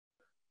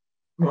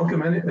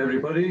Welcome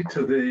everybody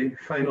to the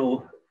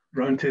final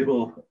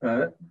roundtable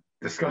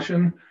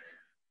discussion.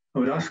 I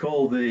would ask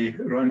all the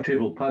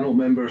roundtable panel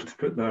members to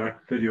put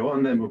their video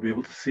on, then we'll be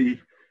able to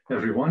see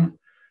everyone.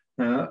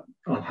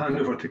 I'll hand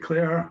over to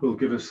Claire, who will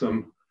give us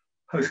some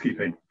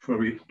housekeeping before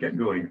we get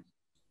going.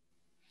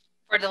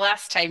 For the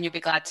last time, you'll be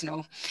glad to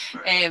know.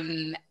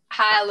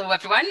 Hello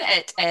everyone,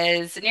 it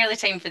is nearly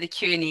time for the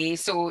Q&A,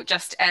 so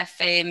just if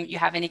you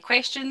have any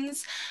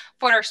questions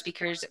for our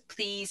speakers,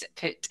 please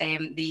put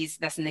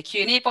this in the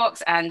Q&A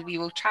box and we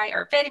will try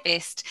our very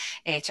best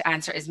to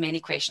answer as many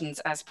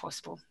questions as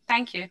possible.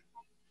 Thank you.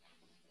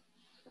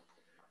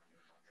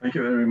 Thank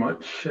you very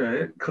much,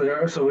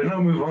 Claire. So we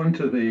now move on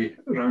to the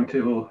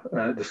roundtable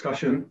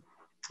discussion,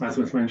 as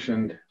was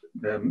mentioned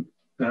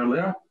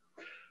earlier.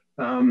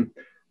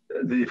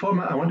 The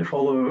format I want to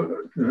follow,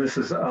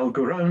 I'll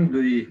go around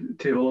the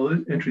table,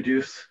 I'll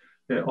introduce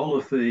all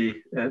of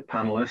the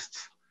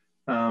panelists,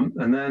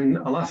 and then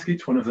I'll ask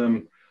each one of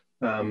them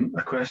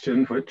a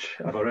question, which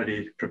I've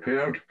already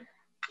prepared,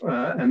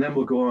 and then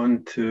we'll go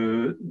on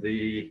to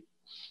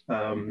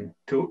an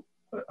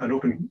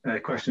open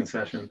question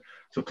session.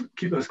 So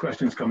keep those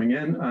questions coming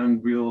in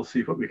and we'll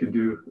see what we can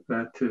do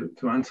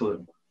to answer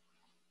them.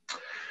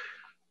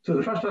 So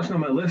the first person on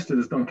my list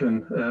is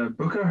Duncan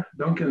Booker.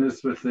 Duncan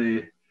is with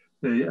the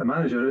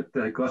manager at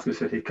the Glasgow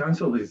City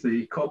Council. He's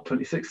the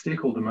COP26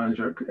 stakeholder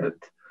manager at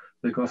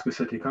the Glasgow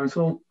City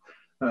Council,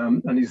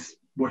 and he's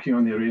working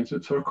on the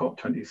arrangements for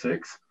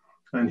COP26.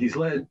 And he's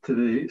led to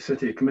the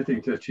city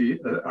committing to achieve,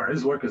 or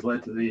his work has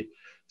led to the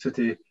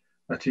city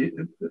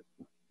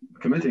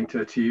committing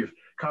to achieve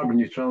carbon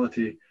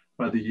neutrality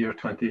by the year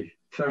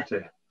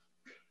 2030.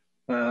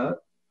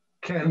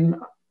 Ken,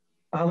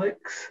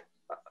 Alex,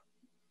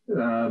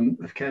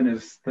 if Ken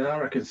is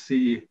there, I can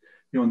see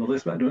you on the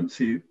list, but I don't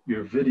see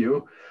your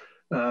video.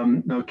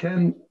 Now,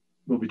 Ken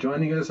will be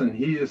joining us, and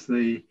he is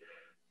the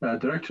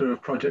Director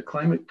of Project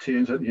Climate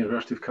Change at the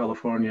University of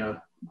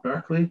California,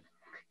 Berkeley.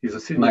 He's a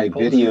senior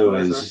policy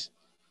advisor.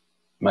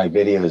 My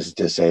video is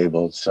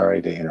disabled.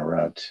 Sorry to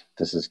interrupt.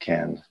 This is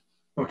Ken.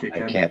 Okay,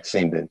 Ken. I can't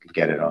seem to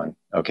get it on.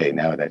 Okay,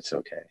 now that's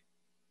okay.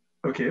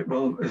 Okay,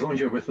 well, as long as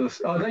you're with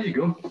us. Oh, there you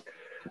go.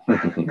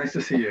 Nice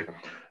to see you.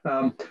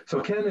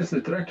 So Ken is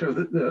the Director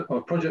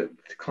of Project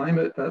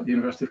Climate at the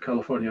University of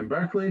California in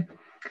Berkeley.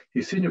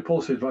 He's Senior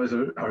Policy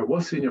Advisor, or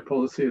was Senior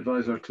Policy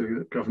Advisor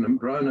to Governor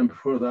Brown, and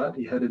before that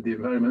he headed the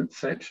Environment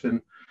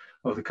section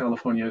of the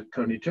California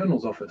Attorney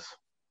General's Office.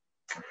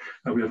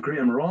 We have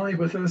Graham Roy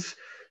with us.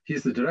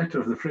 He's the Director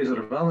of the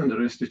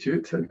Fraser-Valander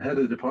Institute and Head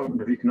of the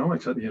Department of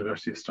Economics at the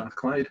University of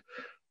Strathclyde.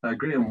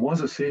 Graham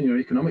was a Senior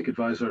Economic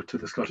Advisor to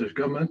the Scottish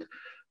Government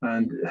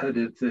and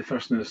headed the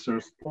First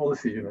Minister's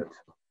Policy Unit.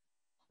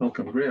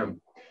 Welcome, Graham.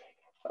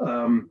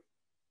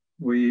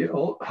 We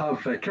all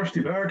have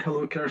Kirsty Bird.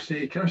 Hello,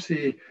 Kirsty.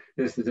 Kirsty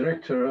is the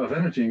Director of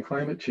Energy and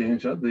Climate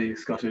Change at the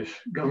Scottish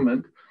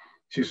Government.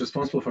 She's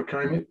responsible for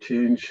climate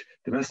change,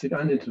 domestic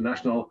and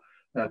international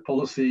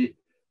policy,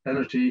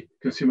 energy,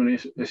 consumer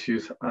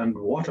issues, and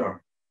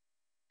water.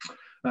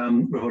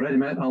 We've already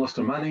met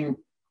Alistair Manning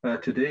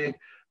today.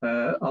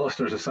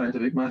 Alistair is a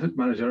scientific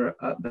manager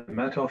at the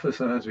Met Office,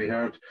 and as we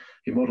heard,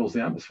 he models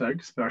the atmospheric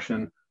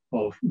dispersion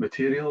of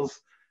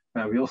materials.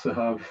 We also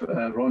have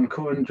Ron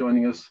Cohen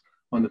joining us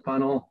on the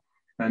panel,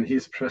 and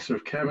he's Professor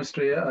of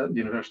Chemistry at the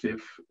University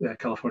of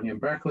California in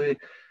Berkeley,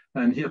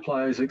 and he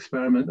applies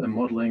experiment and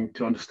modeling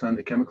to understand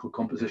the chemical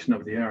composition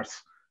of the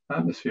Earth's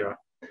atmosphere.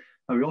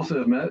 And we also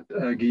have met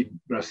Guy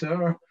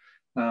Brasseur,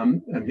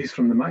 and he's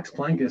from the Max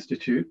Planck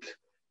Institute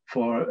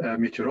for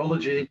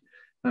Meteorology,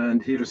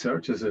 and he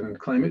researches in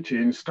climate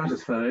change,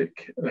 stratospheric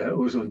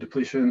ozone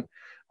depletion,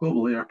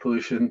 global air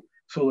pollution,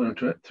 solar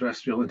and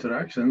terrestrial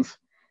interactions,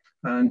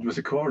 and was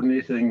a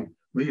coordinating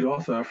lead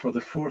author for the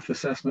 4th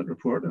assessment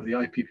report of the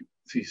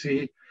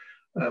IPCC,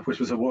 which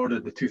was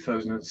awarded the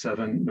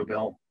 2007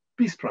 Nobel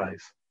Peace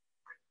Prize.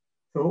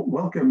 So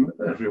welcome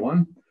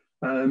everyone.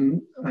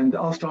 And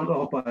I'll start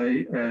off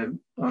by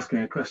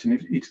asking a question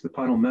of each of the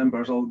panel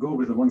members. I'll go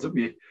with the ones that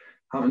we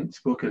haven't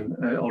spoken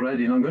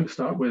already, and I'm going to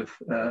start with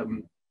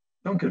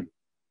Duncan.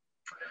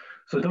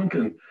 So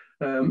Duncan,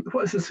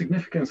 what is the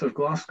significance of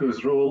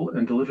Glasgow's role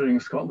in delivering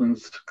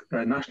Scotland's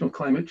national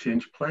climate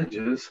change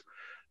pledges,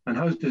 and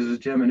how does the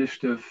GEMM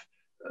initiative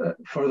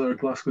further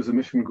Glasgow's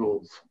emission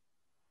goals?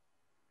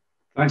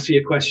 Thanks for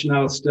your question,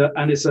 Alistair,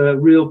 and it's a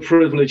real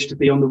privilege to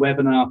be on the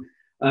webinar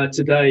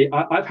today.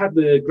 I've had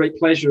the great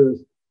pleasure of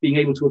being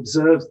able to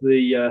observe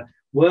the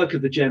work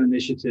of the GEMM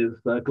initiative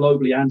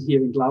globally and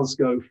here in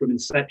Glasgow from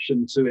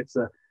inception to its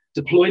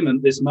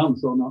deployment this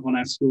month on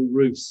our school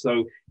roofs.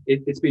 So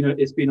it's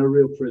been a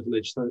real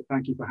privilege. So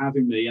thank you for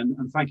having me, and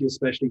thank you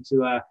especially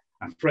to our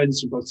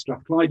friends from both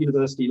Strathclyde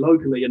University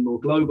locally and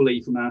more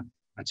globally from our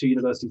two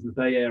universities in the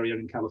Bay Area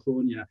in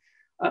California.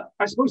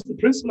 I suppose the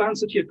principal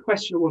answer to your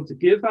question I want to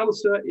give,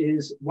 Alistair,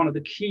 is one of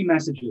the key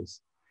messages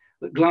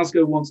that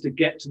Glasgow wants to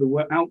get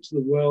out to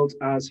the world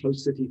as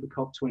host city for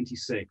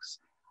COP26.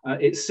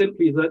 It's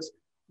simply that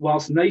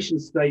whilst nation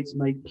states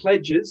make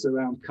pledges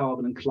around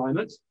carbon and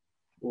climate,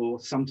 or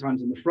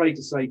sometimes I'm afraid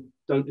to say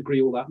don't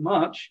agree all that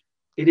much,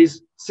 it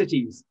is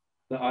cities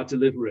that are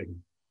delivering.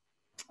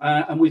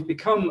 And we've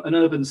become an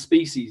urban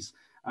species,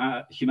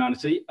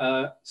 humanity.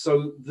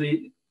 So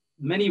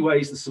many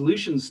ways the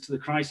solutions to the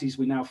crises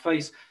we now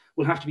face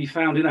will have to be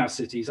found in our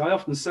cities. I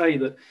often say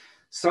that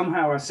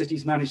somehow our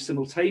cities manage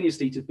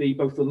simultaneously to be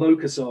both the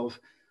locus of,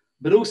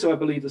 but also I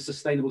believe the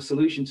sustainable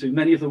solution to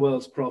many of the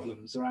world's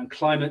problems around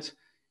climate,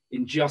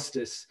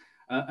 injustice,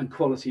 and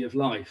quality of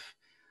life.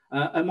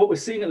 And what we're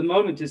seeing at the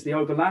moment is the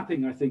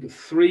overlapping, I think, of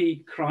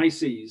three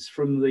crises,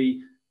 from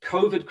the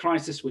COVID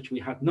crisis, which we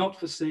had not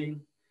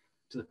foreseen,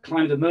 to the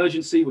climate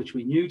emergency, which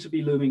we knew to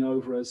be looming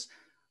over us,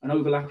 and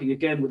overlapping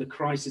again with a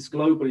crisis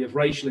globally of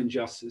racial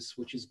injustice,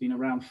 which has been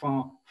around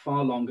far,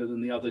 far longer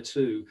than the other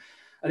two.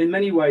 And in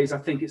many ways, I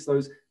think it's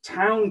those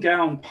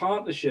town-gown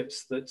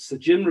partnerships that Sir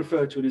Jim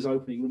referred to in his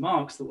opening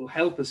remarks that will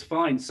help us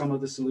find some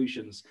of the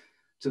solutions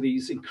to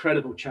these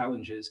incredible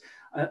challenges.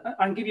 I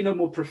can give you no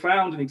more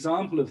profound an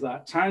example of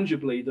that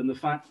tangibly than the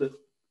fact that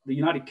the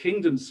United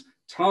Kingdom's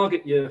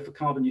target year for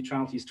carbon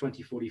neutrality is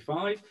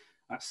 2045.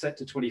 That's set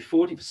to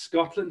 2040 for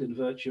Scotland in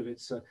virtue of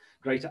its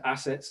greater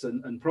assets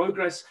and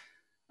progress.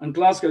 And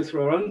Glasgow,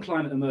 through our own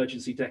climate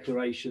emergency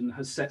declaration,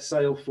 has set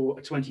sail for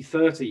a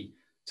 2030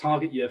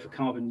 target year for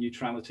carbon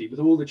neutrality, with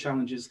all the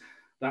challenges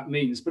that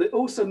means. But it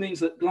also means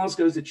that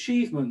Glasgow's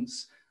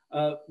achievements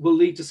will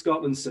lead to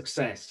Scotland's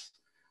success.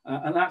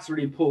 And that's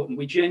really important.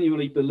 We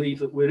genuinely believe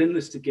that we're in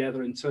this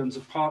together in terms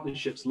of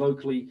partnerships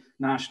locally,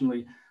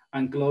 nationally,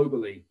 and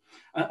globally.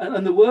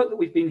 And the work that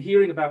we've been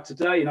hearing about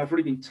today, and I've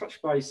really been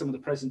touched by some of the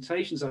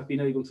presentations I've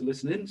been able to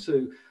listen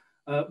into,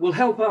 will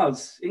help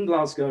us in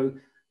Glasgow,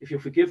 if you'll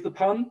forgive the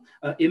pun,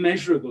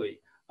 immeasurably,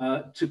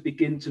 to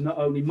begin to not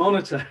only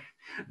monitor,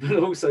 but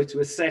also to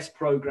assess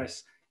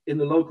progress in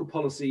the local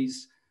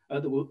policies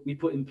that we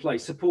put in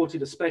place,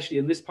 supported especially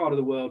in this part of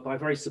the world by a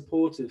very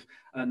supportive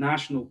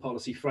national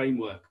policy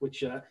framework,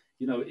 which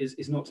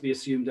is not to be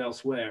assumed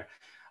elsewhere.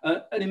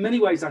 And in many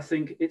ways, I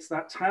think it's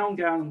that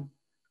town-gown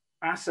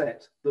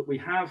asset that we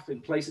have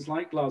in places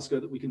like Glasgow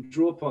that we can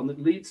draw upon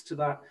that leads to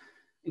that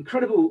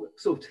incredible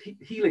sort of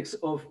helix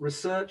of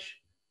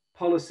research,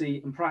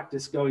 policy, and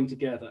practice going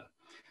together.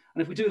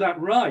 And if we do that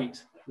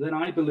right, then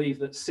I believe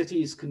that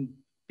cities can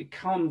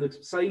become the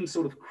same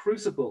sort of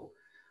crucible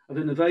of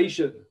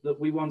innovation that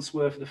we once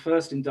were for the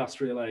first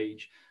industrial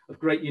age, of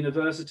great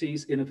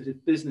universities,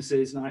 innovative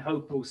businesses, and I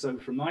hope also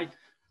from my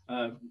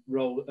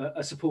role,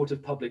 a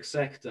supportive public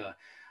sector.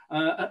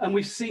 And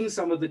we've seen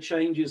some of the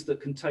changes that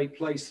can take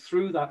place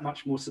through that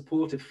much more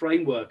supportive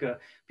framework.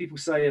 People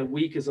say a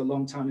week is a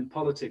long time in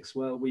politics.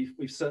 Well, we've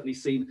certainly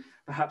seen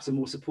perhaps a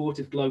more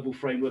supportive global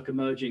framework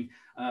emerging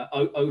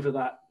over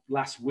that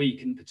last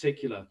week in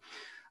particular.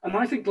 And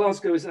I think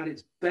Glasgow is at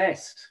its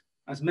best,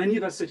 as many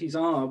of our cities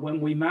are, when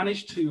we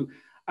manage to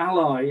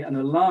ally and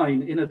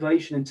align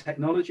innovation in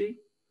technology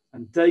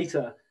and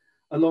data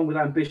along with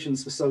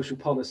ambitions for social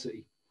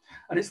policy.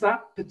 And it's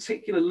that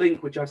particular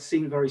link which I've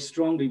seen very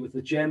strongly with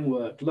the GEMM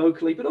work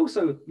locally, but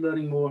also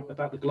learning more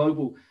about the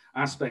global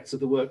aspects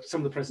of the work,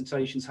 some of the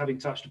presentations having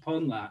touched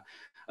upon that,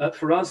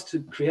 for us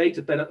to create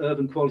a better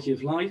urban quality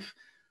of life,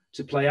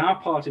 to play our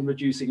part in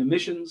reducing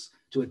emissions,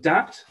 to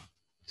adapt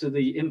to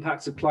the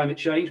impacts of climate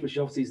change, which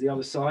obviously is the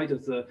other side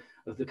of the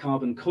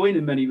carbon coin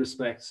in many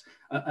respects,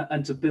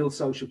 and to build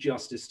social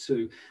justice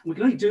too. And we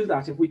can only do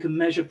that if we can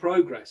measure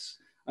progress.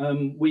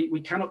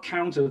 We cannot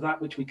counter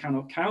that which we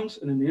cannot count.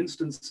 And in the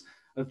instance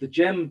of the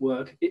GEMM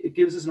work, it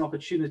gives us an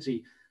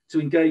opportunity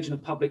to engage in a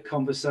public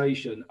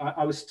conversation.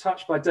 I was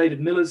touched by David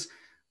Miller's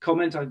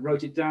comment. I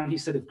wrote it down. He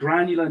said, of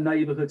granular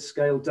neighborhood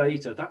scale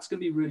data. That's going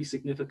to be really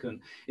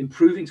significant in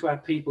proving to our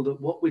people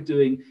that what we're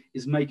doing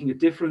is making a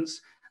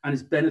difference and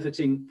is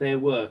benefiting their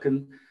work.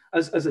 And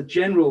as a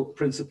general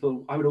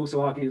principle, I would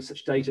also argue that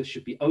such data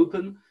should be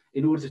open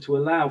in order to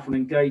allow for an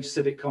engaged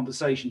civic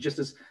conversation, just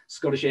as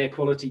Scottish air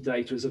quality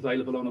data is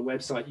available on a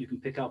website you can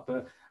pick up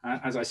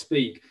as I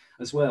speak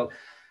as well.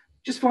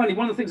 Just finally,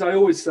 one of the things I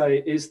always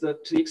say is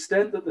that to the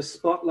extent that the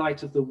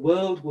spotlight of the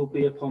world will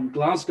be upon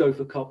Glasgow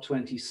for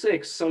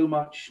COP26, so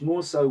much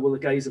more so will the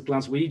gaze of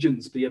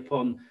Glaswegians be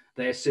upon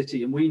their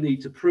city. And we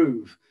need to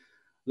prove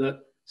that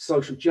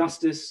social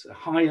justice, a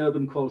high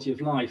urban quality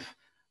of life,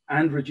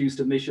 and reduced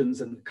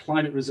emissions and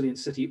climate resilient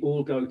city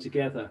all go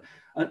together.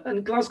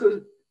 And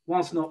Glasgow,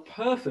 whilst not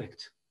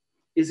perfect,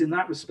 is in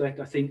that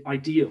respect, I think,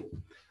 ideal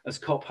as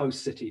COP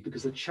host city,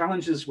 because the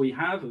challenges we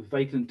have of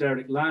vacant and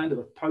derelict land, of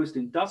a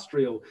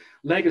post-industrial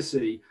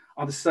legacy,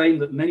 are the same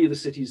that many of the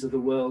cities of the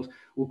world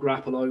will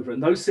grapple over.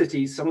 And those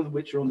cities, some of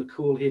which are on the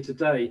call here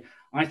today,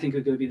 I think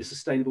are going to be the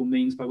sustainable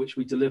means by which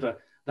we deliver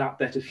that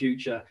better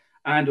future,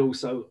 and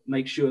also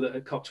make sure that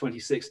at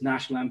COP26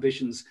 national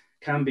ambitions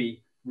can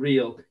be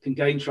real, can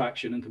gain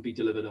traction and can be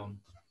delivered on.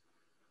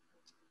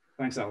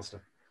 Thanks,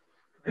 Alistair.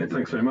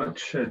 Thanks very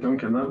much,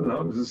 Duncan.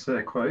 That was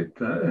quite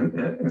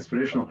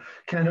inspirational.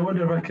 Ken, I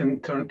wonder if I can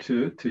turn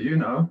to you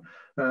now.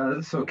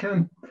 So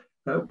Ken,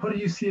 what do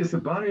you see as the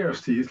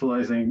barriers to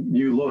utilising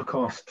new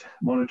low-cost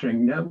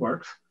monitoring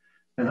networks?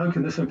 And how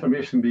can this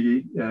information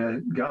be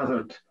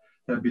gathered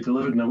that be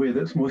delivered in a way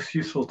that's most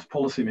useful to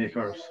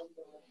policymakers?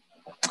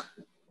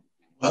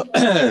 Well,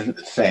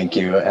 thank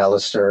you,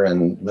 Alistair,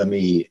 and let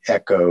me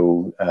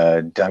echo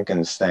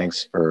Duncan's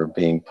thanks for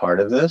being part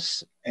of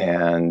this.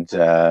 And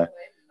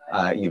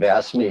you've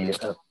asked me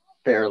a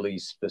fairly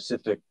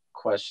specific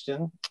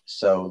question,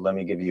 so let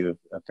me give you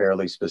a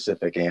fairly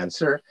specific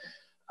answer.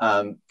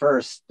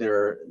 First,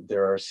 there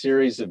are a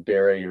series of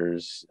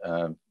barriers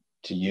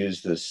to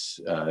use this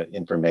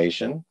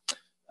information.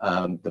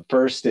 The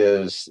first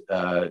is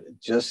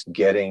just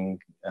getting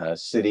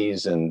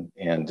cities and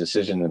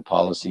decision and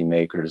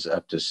policymakers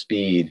up to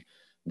speed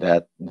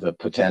that the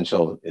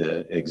potential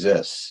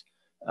exists.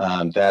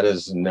 That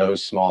is no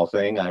small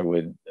thing. I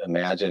would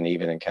imagine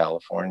even in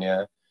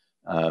California,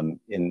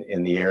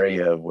 in the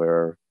area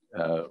where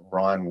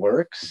Ron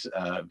works,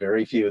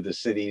 very few of the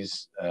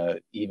cities,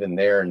 even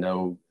there,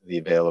 know the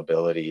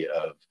availability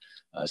of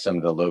some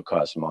of the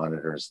low-cost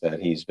monitors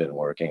that he's been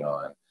working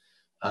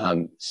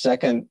on.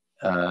 Second,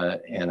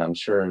 and I'm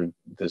sure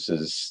this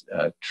is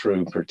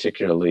true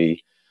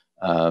particularly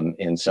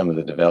in some of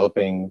the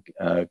developing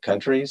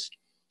countries,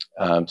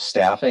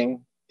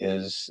 staffing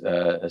is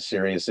a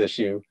serious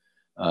issue.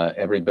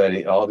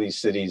 All these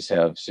cities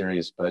have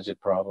serious budget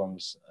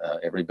problems.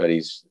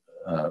 Everybody's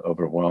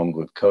overwhelmed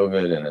with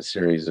COVID and a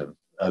series of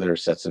other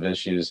sets of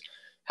issues.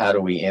 How do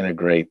we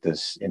integrate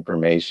this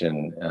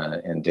information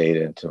and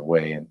data into a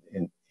way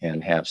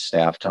and have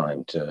staff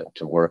time to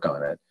work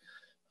on it?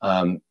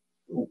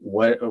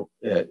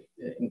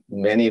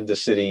 Many of the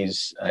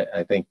cities,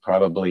 I think,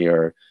 probably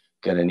are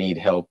going to need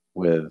help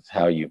with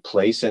how you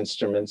place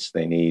instruments.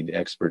 They need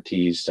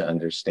expertise to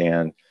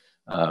understand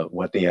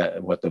what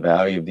the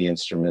value of the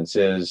instruments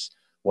is,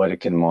 what it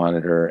can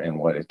monitor, and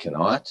what it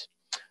cannot.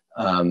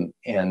 And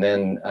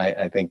then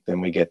I think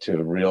then we get to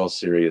a real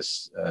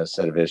serious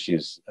set of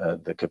issues,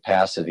 the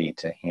capacity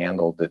to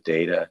handle the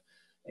data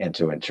and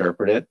to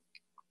interpret it,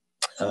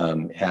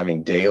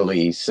 having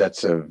daily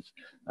sets of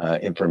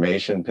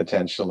information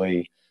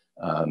potentially,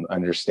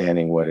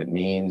 understanding what it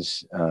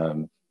means,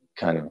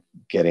 kind of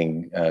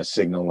getting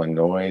signal and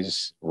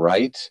noise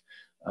right.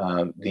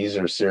 These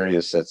are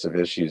serious sets of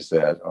issues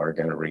that are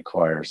going to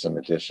require some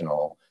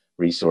additional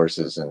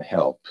resources and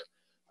help.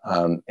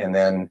 And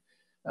then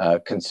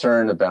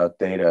concern about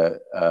data,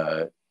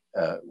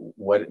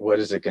 what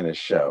is it going to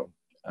show?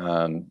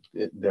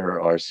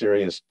 There are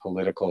serious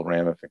political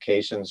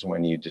ramifications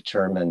when you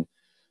determine,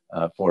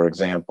 for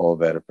example,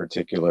 that a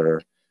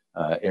particular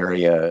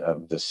area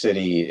of the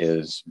city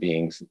is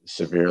being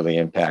severely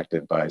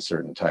impacted by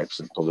certain types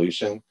of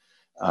pollution.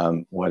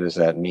 What does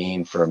that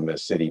mean from a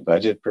city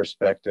budget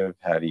perspective?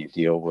 How do you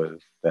deal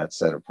with that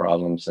set of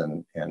problems,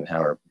 and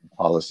how are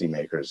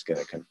policymakers going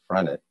to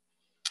confront it?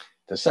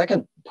 The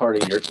second part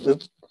of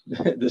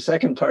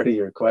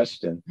your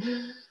question,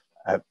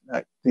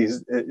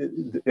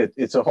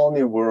 it's a whole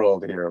new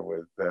world here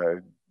with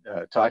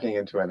talking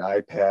into an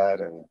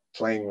iPad and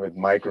playing with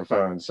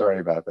microphones. Sorry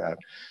about that.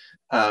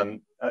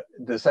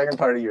 The second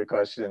part of your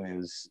question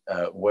is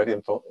what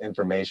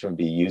information would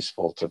be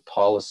useful to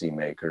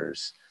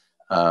policymakers?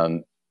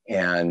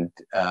 And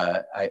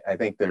I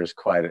think there's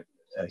quite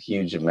a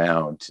huge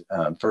amount.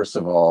 First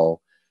of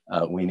all,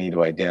 we need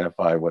to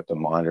identify what the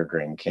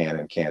monitoring can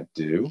and can't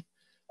do.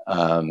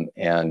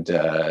 And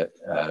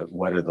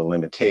what are the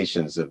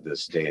limitations of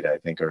this data, I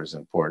think, are as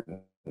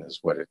important as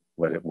what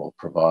it will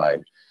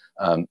provide.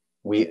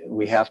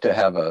 We have to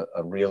have a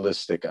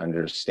realistic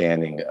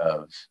understanding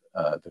of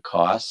the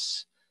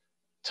costs,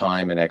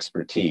 time, and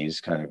expertise,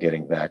 kind of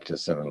getting back to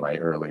some of my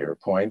earlier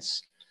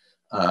points.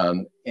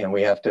 And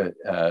we have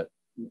to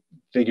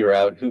figure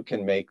out who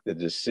can make the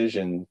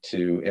decision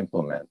to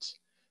implement.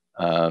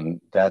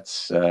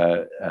 That's,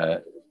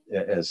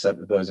 as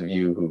those of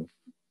you who've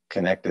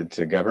connected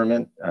to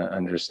government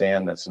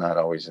understand, that's not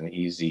always an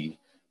easy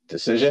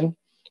decision.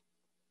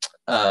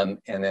 And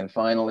then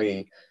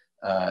finally,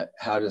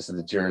 how does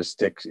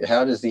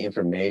the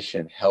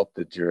information help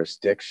the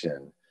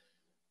jurisdiction,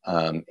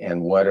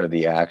 and what are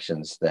the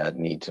actions that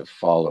need to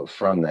follow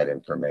from that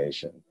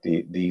information?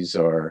 These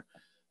are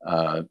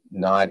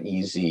not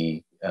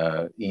easily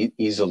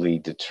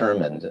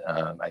determined.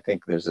 I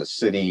think there's a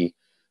city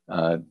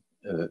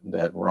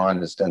that Ron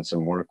has done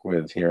some work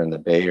with here in the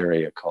Bay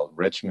Area called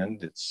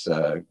Richmond. It's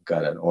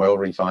got an oil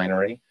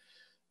refinery,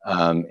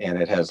 and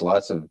it has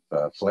lots of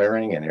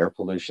flaring and air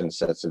pollution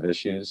sets of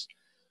issues.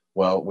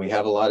 Well, we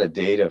have a lot of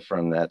data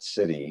from that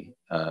city,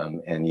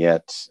 and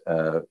yet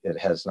it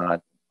has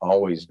not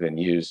always been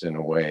used in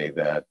a way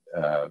that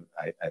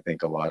I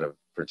think a lot of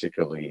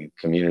particularly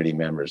community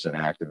members and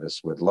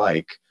activists would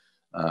like.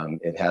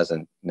 It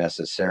hasn't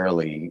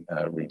necessarily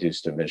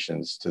reduced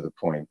emissions to the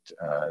point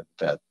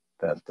that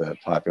the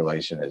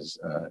population is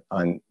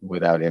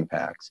without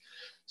impacts.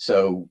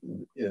 So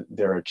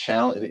there are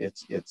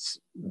challenges. It's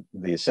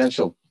the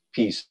essential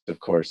piece, of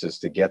course, is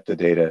to get the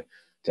data,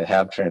 to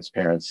have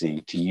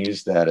transparency, to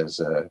use that as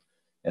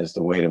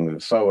the way to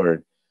move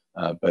forward.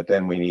 But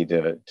then we need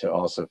to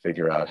also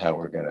figure out how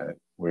we're going to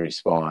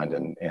respond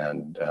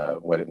and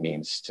what it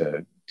means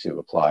to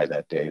apply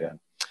that data.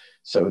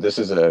 So this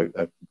is a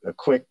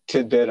quick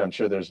tidbit. I'm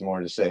sure there's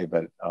more to say,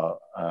 but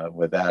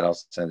with that, I'll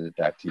send it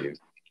back to you.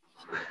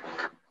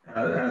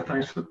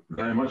 Thanks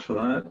very much for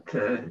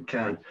that,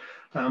 Ken.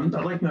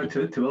 I'd like now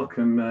to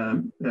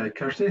welcome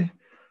Kirsty.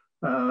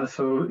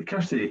 So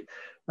Kirsty,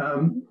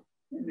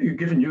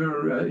 given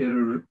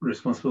your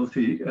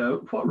responsibility,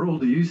 what role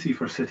do you see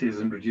for cities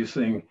in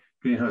reducing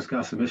greenhouse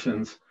gas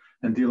emissions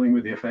and dealing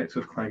with the effects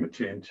of climate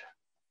change?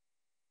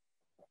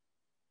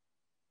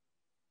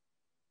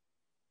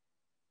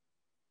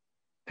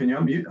 Can you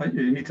unmute?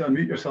 You need to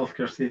unmute yourself,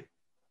 Kirsty.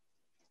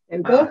 There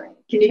we go.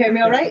 Can you hear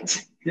me all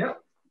right? Yeah.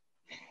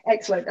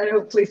 Excellent, and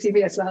hopefully see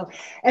me as well.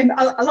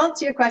 I'll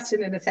answer your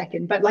question in a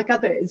second, but like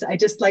others, I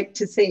just like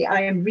to say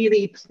I am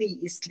really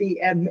pleased to be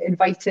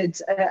invited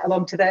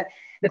along to the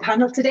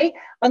panel today.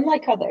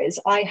 Unlike others,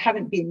 I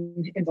haven't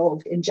been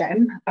involved in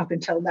GEMM up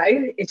until now.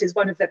 It is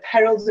one of the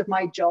perils of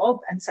my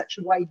job and such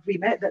a wide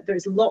remit that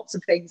there's lots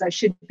of things I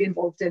should be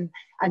involved in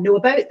and know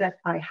about that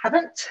I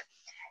haven't.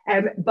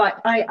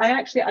 But I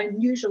actually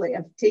unusually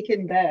have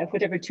taken the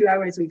whatever 2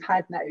 hours we've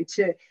had now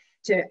to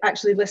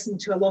actually listen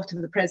to a lot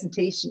of the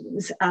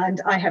presentations,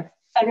 and I have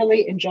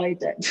thoroughly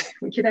enjoyed it.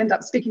 We could end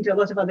up speaking to a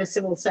lot of other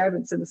civil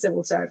servants in the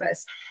civil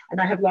service, and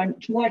I have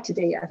learned more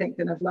today, I think,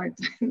 than I've learned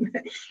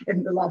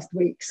in the last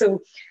week.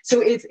 So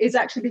it's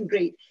actually been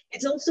great.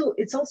 It's also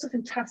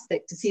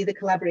fantastic to see the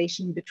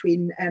collaboration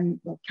between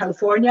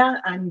California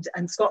and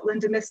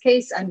Scotland in this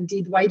case, and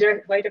indeed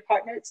wider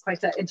partner. It's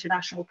quite an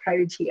international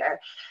crowd here,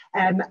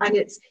 and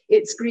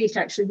it's great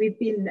actually. We've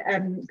been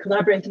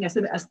collaborating, as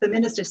the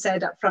minister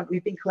said up front,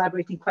 we've been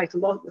collaborating quite a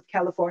lot with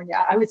California.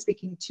 I was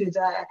speaking to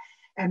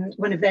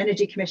one of the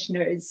energy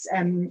commissioners,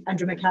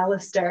 Andrew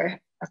McAllister,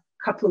 a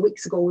couple of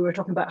weeks ago. We were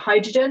talking about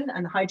hydrogen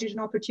and hydrogen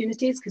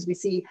opportunities, because we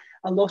see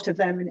a lot of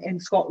them in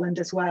Scotland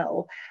as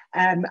well.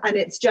 And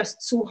it's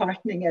just so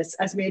heartening,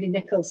 as Mary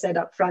Nichols said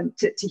up front,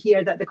 to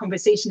hear that the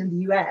conversation in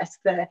the US,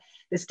 the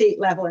state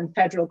level and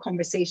federal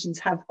conversations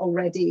have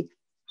already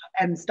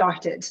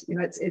started. You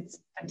know, it's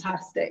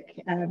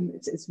fantastic.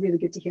 It's really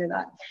good to hear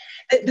that.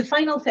 The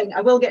final thing,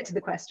 I will get to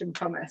the question,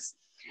 promise.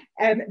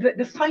 But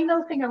the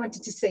final thing I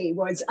wanted to say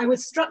was I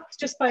was struck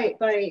just by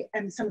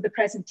some of the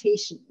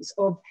presentations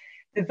of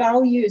the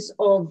values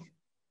of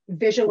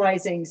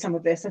visualizing some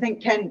of this. I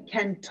think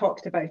Ken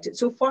talked about it.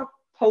 So for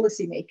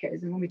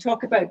policymakers, and when we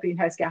talk about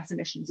greenhouse gas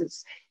emissions, it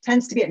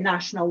tends to be at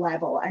national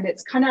level, and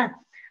it's kind of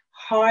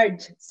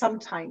hard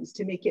sometimes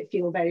to make it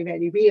feel very,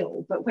 very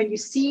real. But when you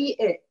see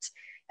it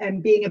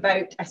being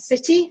about a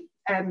city,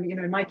 you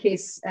know, in my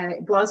case,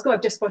 Glasgow,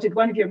 I've just spotted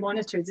one of your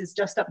monitors is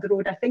just up the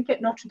road, I think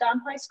at Notre Dame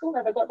High School.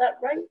 Have I got that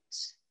right?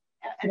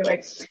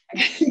 Anyway,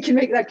 you can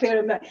make that clear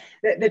in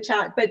the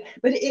chat, but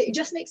it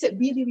just makes it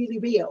really, really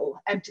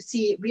real, to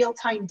see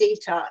real-time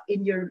data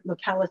in your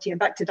locality. And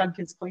back to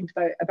Duncan's point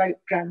about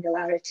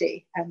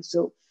granularity,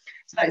 so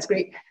that's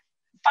great.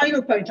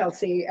 Final point I'll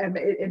say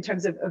in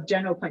terms of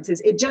general points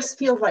is it just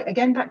feels like,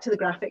 again, back to the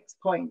graphics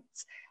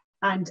points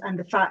and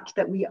the fact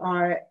that we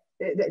are,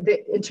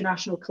 the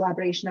international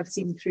collaboration I've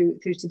seen through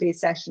today's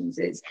sessions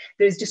is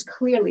there's just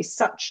clearly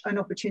such an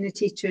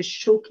opportunity to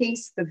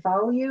showcase the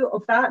value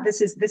of that. This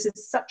is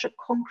such a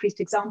concrete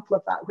example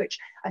of that, which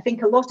I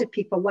think a lot of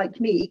people like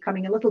me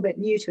coming a little bit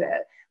new to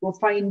it will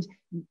find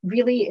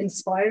really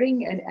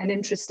inspiring and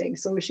interesting.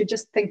 So we should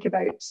just think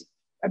about,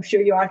 I'm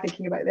sure you are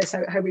thinking about this,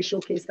 how we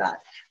showcase that.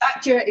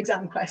 Back to your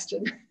exam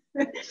question.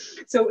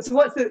 So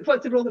what's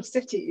the role of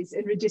cities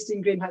in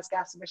reducing greenhouse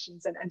gas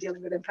emissions and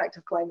dealing with the impact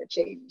of climate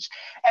change?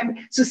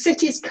 So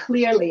cities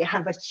clearly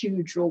have a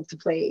huge role to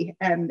play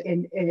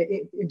in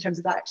terms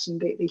of the action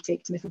they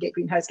take to mitigate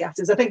greenhouse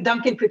gases. I think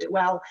Duncan put it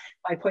well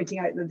by pointing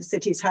out that the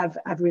cities have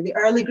really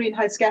early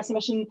greenhouse gas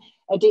emission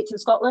dates in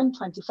Scotland,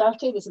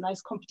 2030. There's a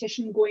nice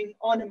competition going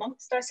on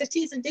amongst our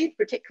cities, indeed,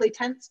 particularly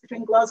tense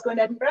between Glasgow and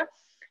Edinburgh,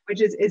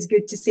 which is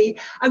good to see.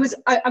 I'd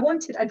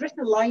written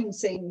a line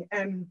saying,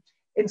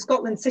 in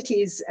Scotland,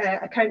 cities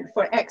account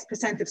for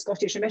X% of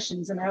Scottish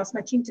emissions, and I asked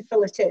my team to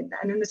fill it in.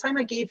 And in the time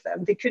I gave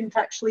them, they couldn't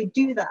actually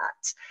do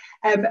that.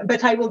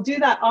 But I will do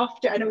that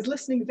after, and I was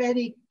listening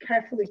very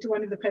carefully to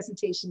one of the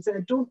presentations, and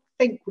I don't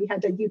think we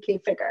had a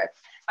UK figure,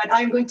 but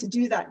I'm going to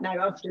do that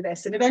now after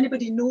this. And if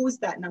anybody knows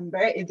that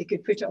number, if they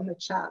could put it on the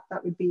chat,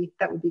 that would be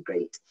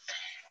great.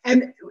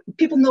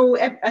 People know,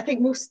 I think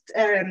most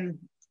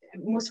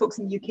folks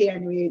in the UK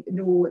anyway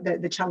know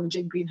the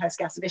challenging greenhouse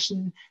gas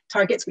emission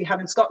targets we have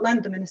in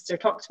Scotland. The minister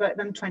talked about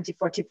them,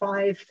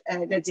 2045,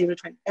 net zero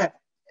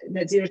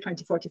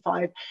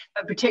 2045,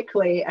 but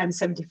particularly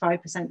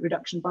 75%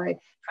 reduction by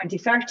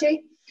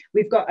 2030.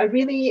 We've got a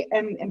really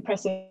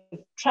impressive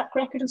track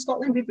record in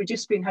Scotland. We've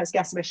reduced greenhouse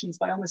gas emissions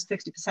by almost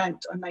 50%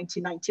 on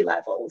 1990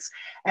 levels.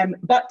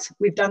 But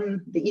we've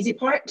done the easy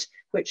part,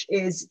 which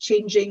is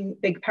changing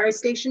big power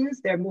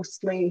stations. They're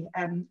mostly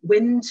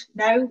wind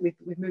now. We've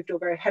moved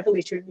over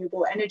heavily to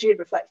renewable energy,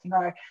 reflecting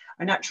our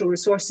natural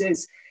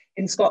resources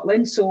in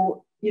Scotland.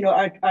 So, you know,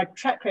 our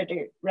track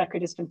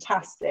record is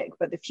fantastic,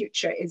 but the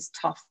future is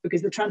tough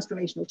because the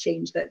transformational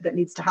change that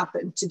needs to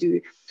happen to do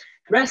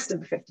rest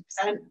of the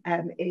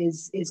 50%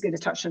 is going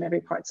to touch on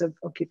every part of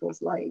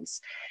people's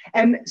lives.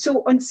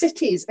 So on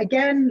cities,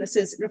 again, this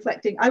is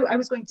reflecting, I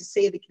was going to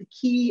say the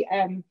key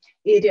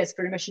areas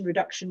for emission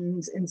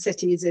reductions in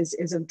cities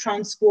is on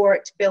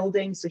transport,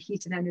 buildings, so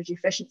heat and energy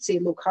efficiency,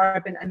 low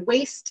carbon and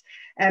waste.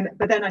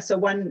 But then I saw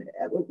one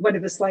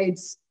of the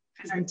slides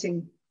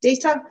presenting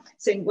data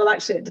saying, well,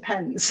 actually it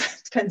depends.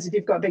 It depends if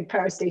you've got a big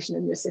power station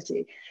in your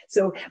city.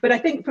 So, but I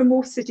think for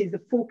most cities,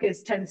 the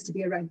focus tends to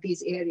be around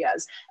these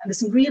areas. And there's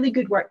some really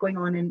good work going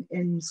on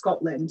in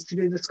Scotland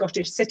through the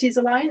Scottish Cities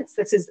Alliance.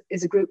 This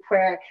is a group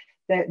where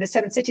the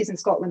 7 cities in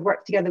Scotland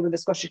work together with the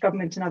Scottish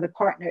Government and other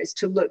partners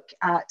to look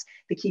at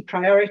the key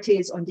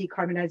priorities on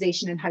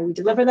decarbonisation and how we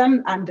deliver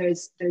them. And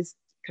there's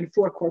kind of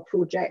 4 core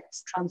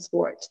projects: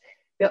 transport,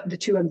 the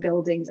 2 on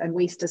buildings, and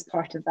waste as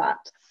part of that.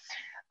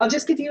 I'll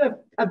just give you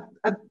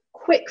a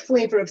quick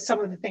flavour of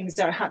some of the things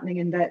that are happening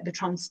in the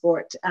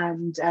transport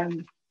and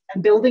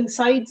building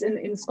sides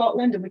in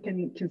Scotland, and we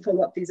can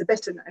follow up these a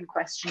bit in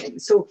questioning.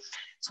 So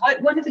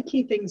one of the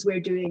key things we're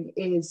doing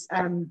is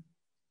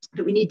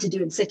that we need to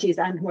do in cities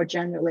and more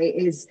generally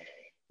is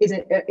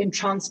in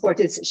transport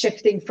is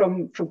shifting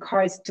from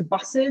cars to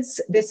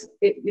buses. This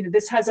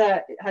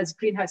has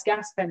greenhouse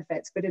gas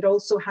benefits, but it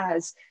also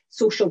has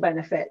social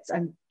benefits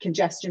and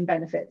congestion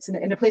benefits. And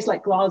in a place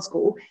like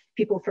Glasgow,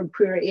 people from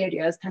poorer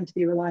areas tend to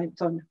be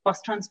reliant on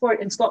bus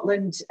transport. In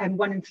Scotland,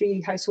 1 in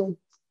 3 households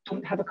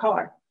don't have a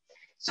car.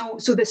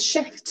 So this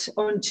shift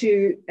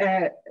onto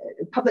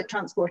public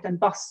transport and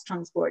bus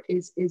transport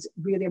is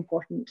really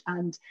important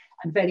and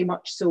very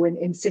much so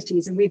in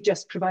cities. And we've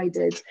just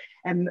provided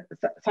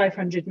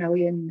 500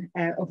 million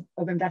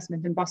of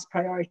investment in bus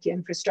priority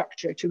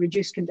infrastructure to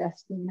reduce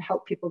congestion and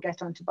help people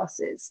get onto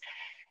buses.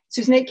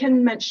 Susan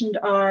Aitken mentioned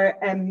our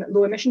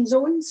low emission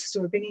zones.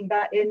 So we're bringing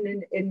that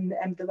in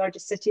the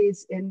largest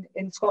cities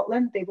in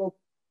Scotland. They will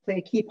play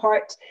a key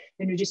part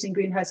in reducing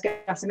greenhouse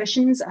gas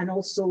emissions and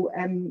also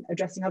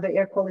addressing other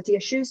air quality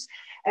issues.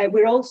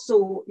 We're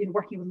also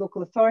working with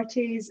local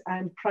authorities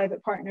and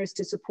private partners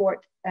to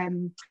support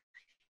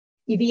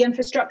EV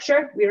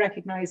infrastructure. We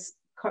recognise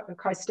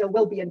cars still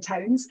will be in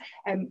towns,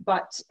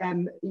 but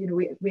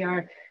we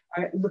are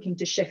looking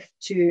to shift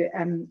to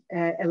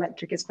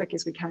electric as quick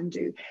as we can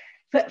do.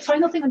 But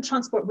final thing on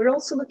transport, we're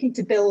also looking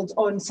to build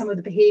on some of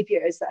the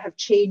behaviours that have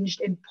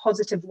changed in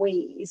positive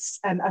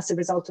ways as a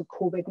result of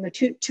COVID. And the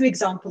two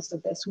examples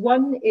of this,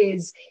 one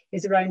is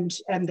around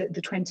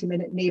the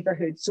 20-minute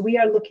neighbourhood. So we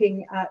are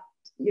looking at,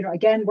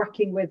 again,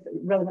 working with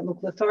relevant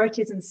local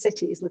authorities and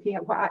cities, looking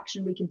at what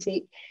action we can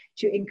take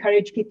to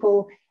encourage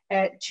people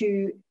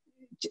to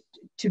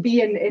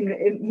be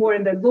in more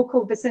in their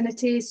local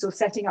vicinity. So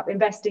setting up,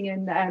 investing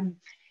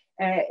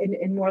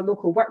in more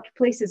local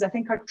workplaces. I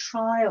think our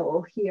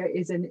trial here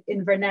is in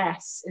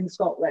Inverness in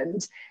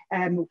Scotland,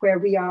 where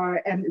we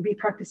are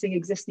repurposing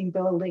existing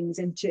buildings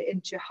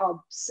into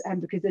hubs,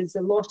 because there's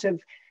a lot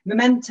of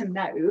momentum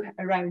now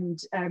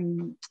around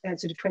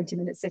sort of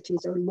 20-minute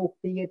cities or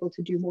being able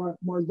to do more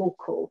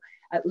local,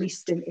 at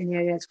least in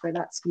areas where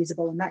that's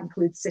feasible, and that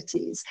includes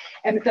cities.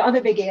 The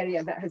other big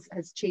area that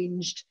has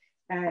changed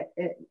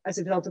as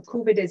a result of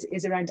COVID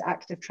is around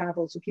active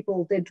travel. So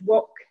people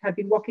have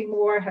been walking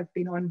more, have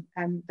been on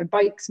their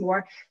bikes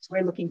more. So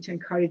we're looking to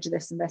encourage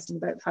this, investing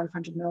about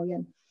 500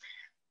 million.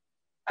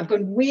 I've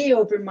gone way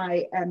over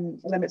my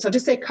limits. I'll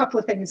just say a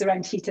couple of things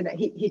around heat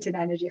and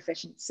energy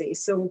efficiency.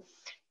 So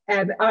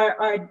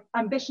our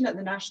ambition at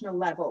the national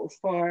level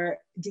for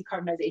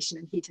decarbonisation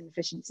and heat and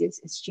efficiency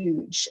is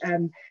huge.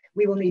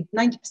 We will need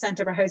 90%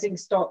 of our housing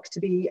stock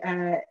to be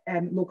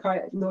low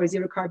or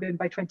zero carbon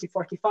by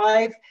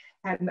 2045,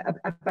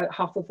 about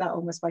half of that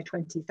almost by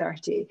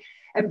 2030.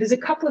 There's a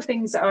couple of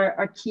things that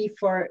are key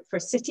for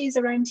cities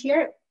around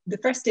here. The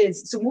first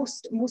is, so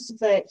most of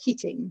the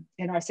heating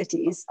in our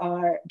cities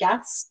are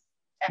gas.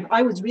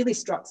 I was really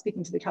struck,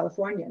 speaking to the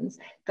Californians,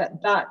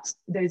 that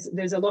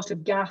there's a lot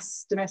of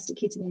gas domestic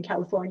heating in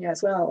California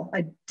as well.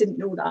 I didn't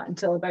know that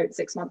until about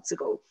 6 months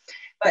ago,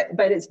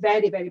 but it's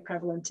very, very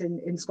prevalent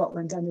in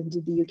Scotland and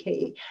indeed the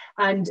UK.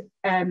 And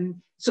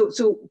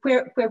so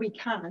where we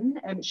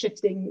can,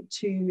 shifting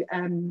to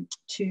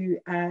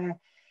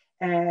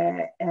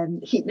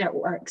heat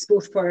networks,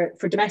 both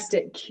for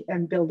domestic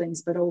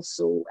buildings, but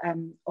also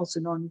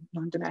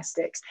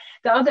non-domestics.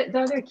 The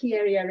other key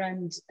area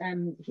around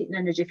heat and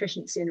energy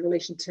efficiency in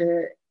relation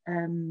to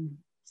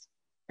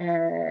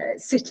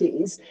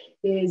cities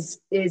is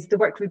the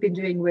work we've been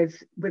doing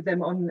with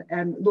them on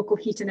local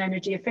heat and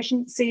energy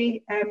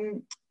efficiency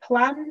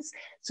plans,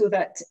 so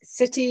that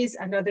cities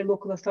and other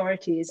local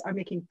authorities are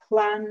making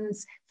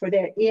plans for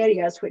their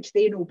areas which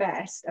they know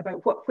best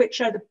about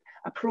which are the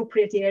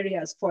appropriate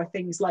areas for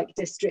things like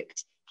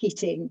district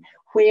heating,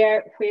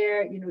 where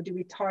do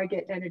we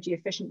target energy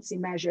efficiency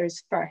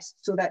measures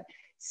first, so that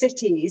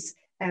cities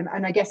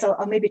And I guess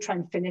I'll maybe try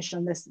and finish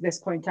on this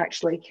point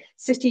actually.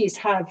 Cities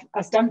have,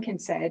 as Duncan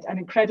said, an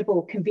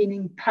incredible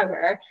convening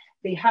power.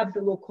 They have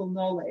the local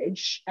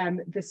knowledge,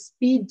 the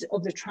speed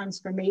of the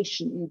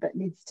transformation that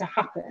needs to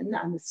happen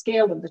and the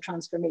scale of the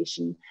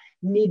transformation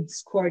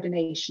needs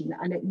coordination,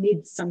 and it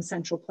needs some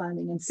central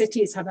planning. And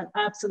cities have an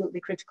absolutely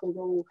critical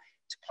role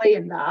to play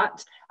in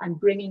that, and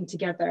bringing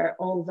together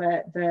all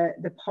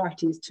the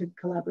parties to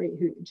collaborate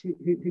who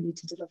need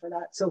to deliver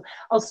that. So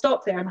I'll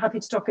stop there. I'm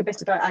happy to talk a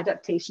bit about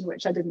adaptation,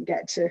 which I didn't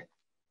get to.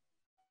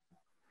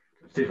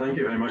 Steve, thank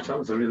you very much. That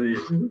was a really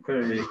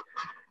very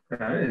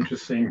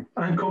interesting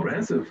and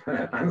comprehensive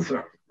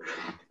answer.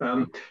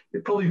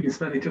 You've probably been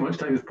spending too much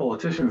time with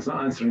politicians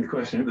not answering the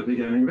question at the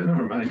beginning, but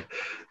never mind.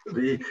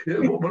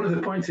 One of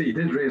the points that you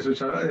did raise, which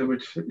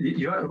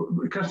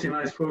Kirsty and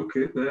I spoke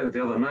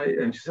the other night,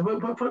 and she said, well,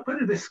 where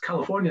did this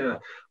California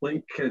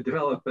link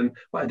develop? And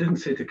what I didn't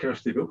say to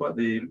Kirsty, but what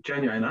the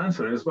genuine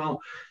answer is, well,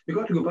 you've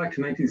got to go back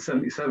to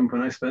 1977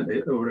 when I spent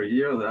over a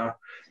year there,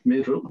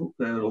 made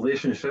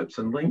relationships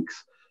and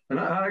links. And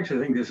I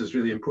actually think this is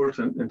really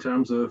important in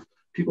terms of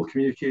people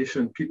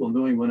communication, people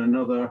knowing one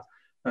another,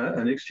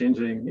 and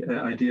exchanging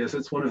ideas.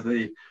 It's one of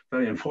the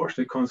very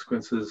unfortunate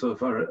consequences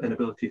of our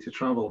inability to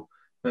travel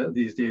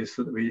these days,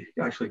 so that we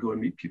actually go and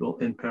meet people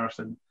in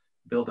person,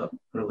 build up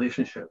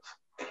relationships.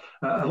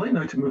 I'd like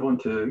now to move on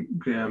to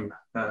Graham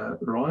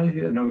Roy.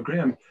 Now,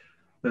 Graham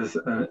is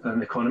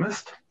an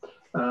economist,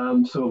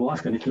 so we'll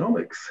ask an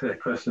economics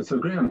question. So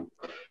Graham,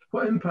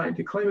 what impact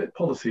do climate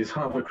policies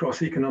have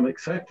across economic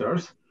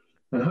sectors,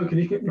 and how can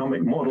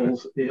economic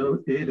models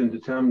aid in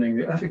determining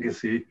the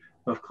efficacy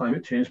of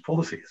climate change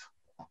policies?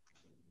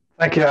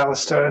 Thank you,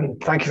 Alistair, and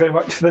thank you very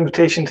much for the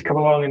invitation to come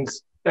along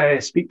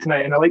and speak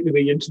tonight. And I like the way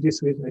you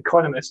introduced me as an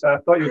economist. I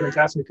thought you were going to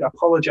ask me to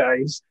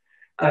apologise.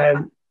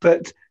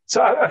 But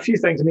so a few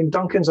things. I mean,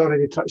 Duncan's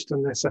already touched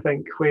on this, I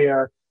think,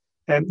 where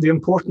the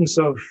importance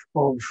of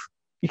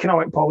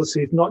economic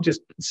policy is not just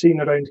seen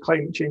around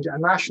climate change at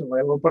a national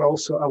level, but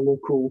also a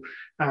local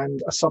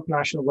and a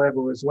subnational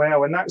level as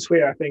well. And that's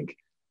where I think,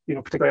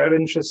 particularly our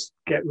interests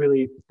get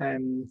really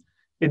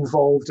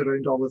involved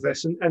around all of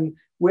this. And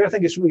where I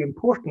think it's really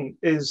important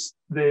is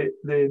the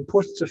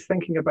importance of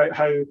thinking about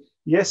how,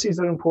 yes, these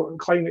are important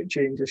climate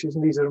change issues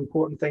and these are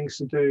important things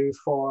to do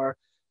for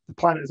the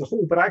planet as a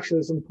whole, but actually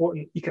there's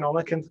important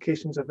economic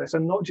implications of this,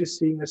 and not just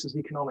seeing this as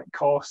economic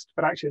cost,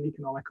 but actually an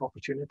economic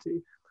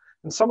opportunity.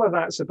 And some of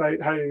that's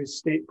about how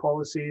state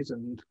policies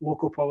and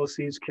local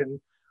policies can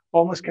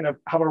almost kind of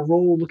have a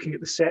role looking at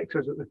the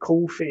sectors at the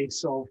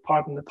coalface of,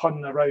 pardon the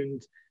pun,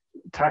 around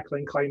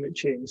tackling climate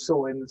change.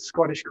 So in the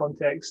Scottish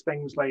context,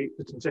 things like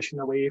the transition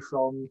away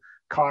from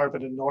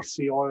carbon and North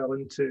Sea oil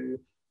into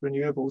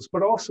renewables,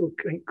 but also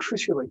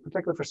crucially,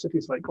 particularly for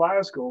cities like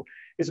Glasgow,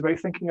 is about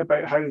thinking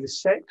about how the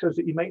sectors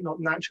that you might not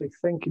naturally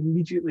think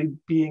immediately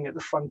being at the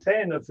front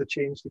end of the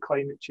change to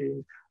climate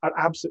change are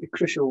absolutely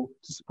crucial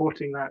to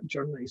supporting that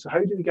journey. So how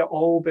do we get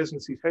all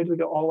businesses, how do we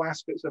get all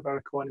aspects of our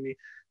economy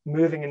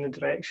moving in the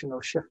direction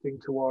of shifting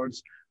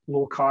towards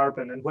low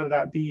carbon, and whether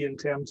that be in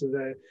terms of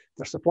their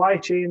supply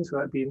chains,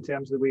 whether that be in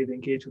terms of the way they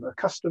engage with their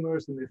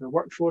customers and move their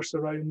workforce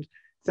around,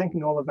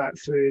 thinking all of that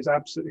through is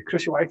absolutely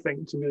crucial, I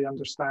think, to really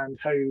understand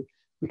how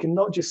we can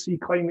not just see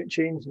climate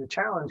change and the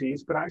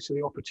challenges, but actually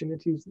the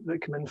opportunities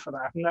that come in for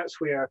that. And that's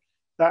where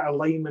that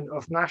alignment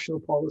of national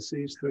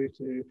policies through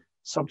to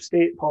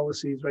sub-state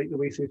policies, right the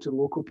way through to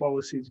local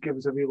policies,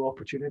 gives a real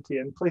opportunity.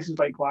 And places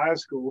like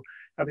Glasgow,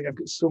 I think I've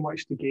got so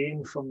much to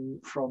gain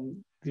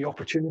from the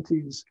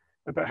opportunities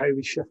about how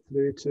we shift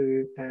through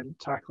to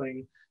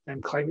tackling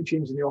climate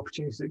change and the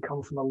opportunities that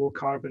come from a low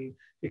carbon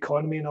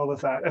economy and all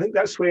of that. I think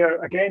that's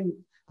where, again,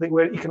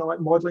 where economic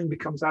modelling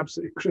becomes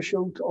absolutely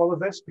crucial to all of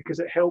this, because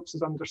it helps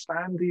us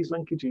understand these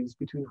linkages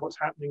between what's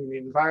happening in the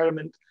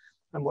environment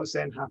and what's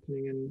then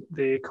happening in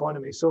the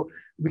economy. So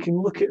we can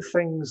look at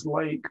things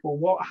like, well,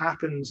 what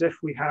happens if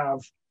we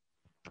have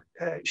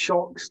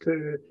shocks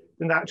to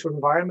the natural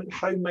environment?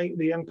 How might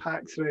they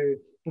impact through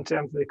in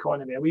terms of the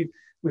economy?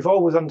 We've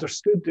always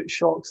understood that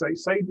shocks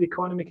outside the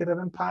economy could have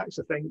impacts.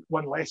 I think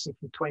one lesson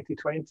from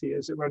 2020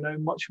 is that we're now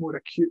much more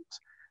acute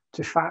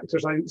to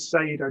factors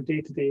outside our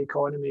day-to-day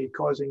economy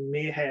causing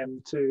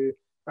mayhem to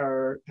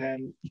our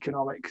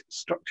economic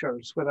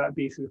structures, whether that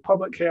be through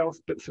public health,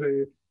 but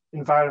through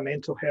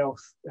environmental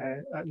health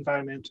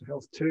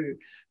too.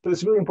 But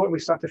it's really important we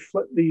start to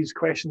flip these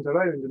questions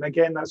around. And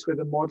again, that's where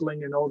the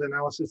modelling and all the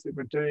analysis that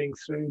we're doing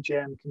through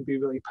GEMM can be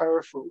really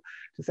powerful,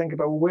 to think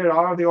about, well, where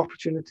are the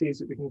opportunities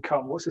that we can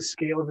come? What's the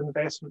scale of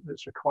investment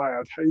that's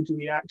required? How do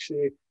we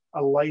actually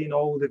align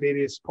all the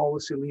various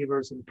policy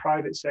levers and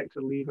private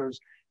sector levers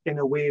in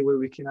a way where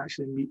we can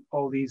actually meet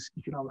all these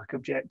economic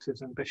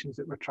objectives, ambitions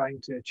that we're trying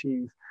to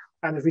achieve?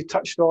 And as we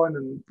touched on,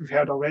 and we've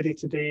heard already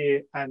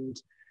today, and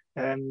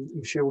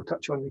I'm sure we'll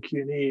touch on the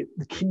Q&A,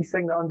 the key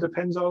thing that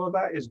underpins all of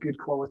that is good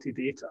quality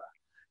data.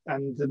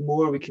 And the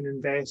more we can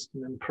invest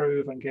and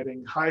improve on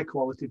getting high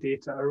quality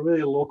data at a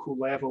really local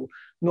level,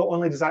 not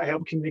only does that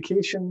help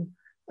communication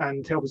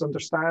and help us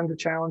understand the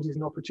challenges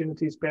and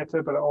opportunities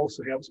better, but it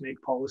also helps make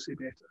policy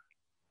better.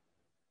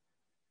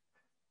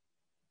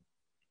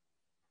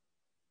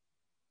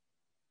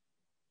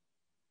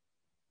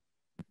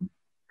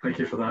 Thank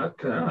you for that.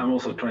 I'm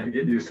also trying to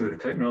get used to the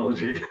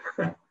technology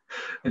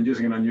and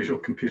using an unusual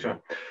computer.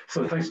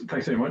 So thanks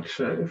very much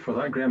for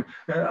that, Graham.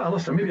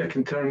 Alistair, maybe I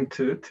can turn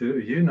to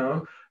you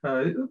now.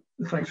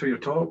 Thanks for your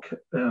talk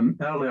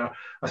earlier.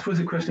 I suppose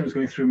the question that was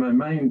going through my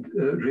mind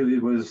really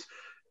was,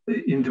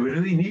 do we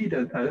really need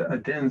a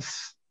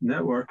dense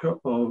network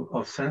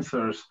of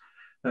sensors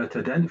to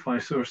identify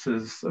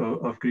sources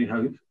of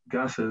greenhouse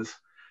gases?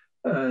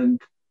 And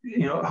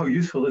how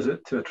useful is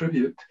it to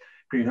attribute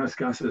greenhouse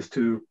gases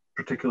to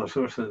particular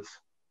sources?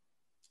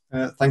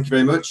 Thank you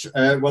very much.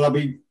 Well, I'll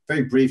be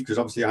very brief because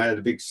obviously I had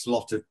a big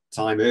slot of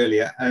time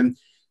earlier.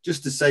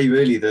 Just to say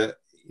really that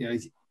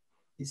it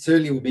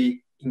certainly will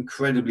be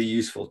incredibly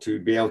useful to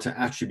be able to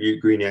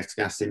attribute greenhouse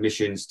gas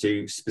emissions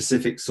to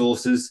specific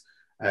sources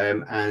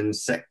and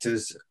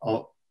sectors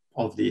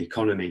of the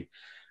economy.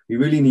 We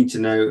really need to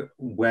know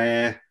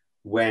where,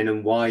 when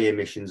and why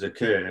emissions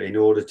occur in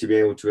order to be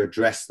able to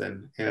address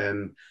them,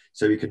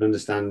 so we can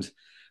understand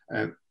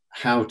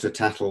how to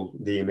tackle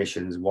the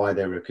emissions, why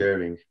they're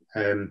occurring.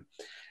 So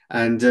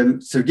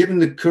given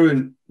the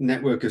current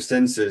network of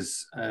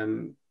sensors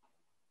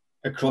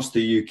across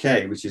the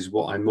UK, which is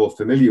what I'm more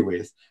familiar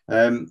with,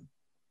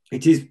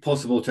 it is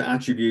possible to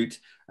attribute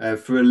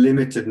for a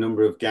limited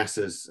number of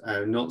gases,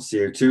 not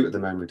CO2 at the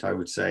moment, I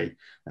would say.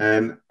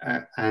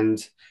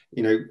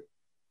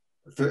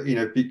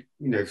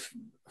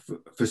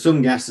 For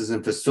some gases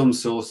and for some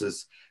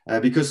sources,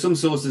 because some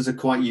sources are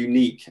quite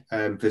unique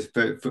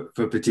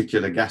for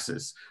particular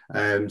gases.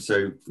 For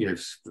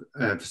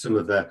some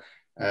of the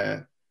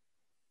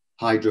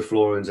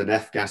hydrofluorons and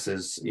F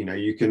gases,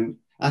 you can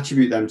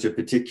attribute them to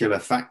particular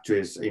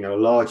factories. A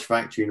large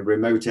factory in a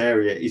remote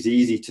area is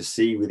easy to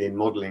see within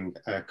modelling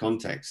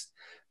context.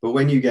 But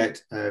when you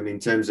get, in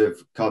terms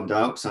of carbon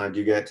dioxide,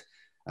 you get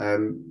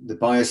the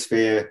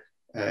biosphere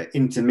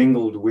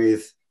intermingled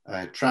with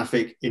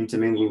traffic,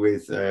 intermingled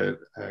with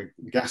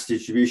gas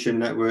distribution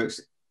networks,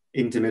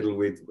 intermingled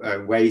with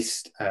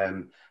waste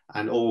and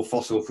all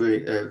fossil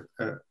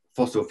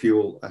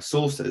fuel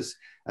sources.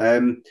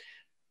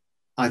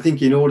 I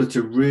think in order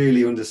to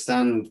really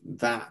understand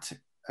that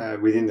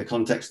within the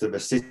context of a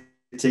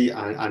city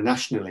and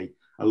nationally,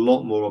 a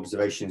lot more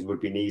observations would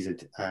be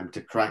needed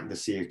to crack the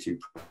CO2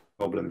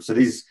 problem. So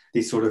these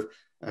sort of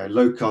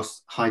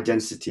low-cost,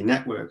 high-density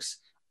networks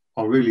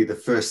are really the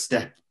first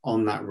step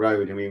on that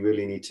road, and we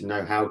really need to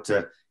know how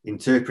to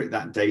interpret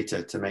that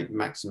data to make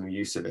maximum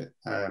use of it,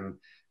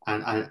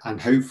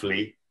 and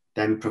hopefully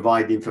then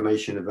provide the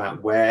information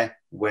about where,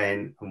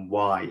 when, and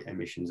why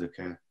emissions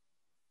occur.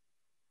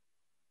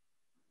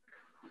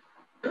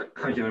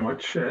 Thank you very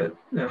much for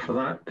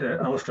that,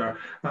 Alistair.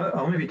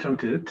 I'll maybe turn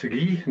to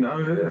Guy now,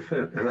 if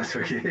that's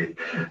okay.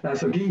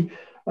 So Guy,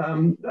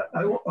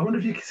 I wonder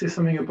if you could say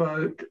something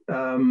about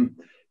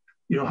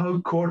how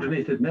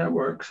coordinated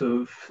networks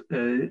of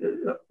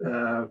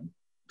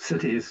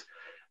cities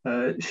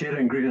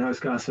sharing greenhouse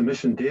gas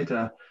emission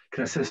data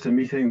can assist in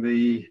meeting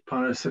the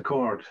Paris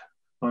Accord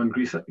on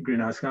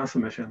greenhouse gas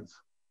emissions.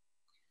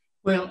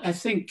 Well, I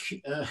think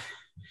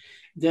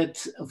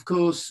that, of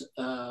course,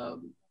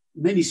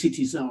 many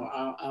cities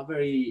are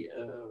very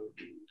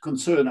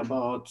concerned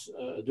about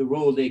the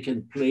role they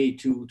can play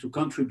to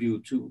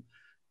contribute to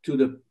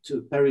the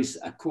Paris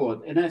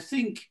Accord. And I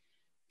think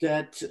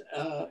that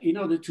in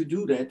order to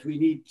do that, we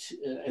need,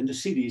 and the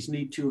cities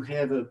need to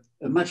have a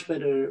much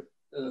better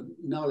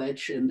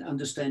knowledge and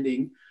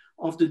understanding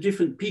of the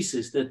different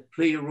pieces that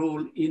play a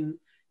role in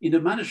the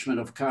management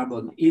of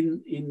carbon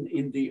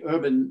in the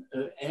urban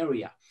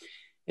area.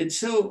 And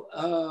so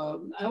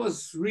I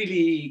was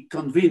really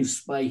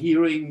convinced by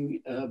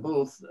hearing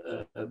both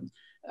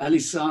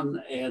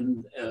Alison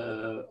and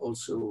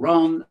also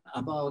Ron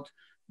about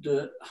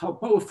how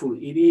powerful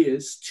it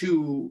is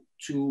to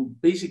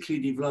basically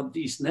develop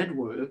these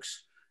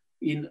networks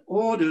in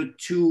order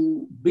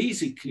to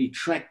basically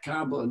track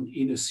carbon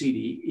in a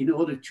city, in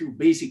order to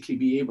basically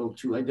be able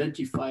to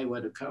identify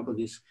where the carbon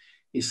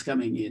is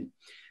coming in.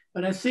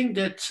 But I think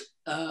that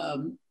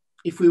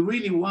if we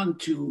really want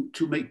to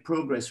make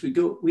progress, we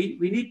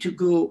need to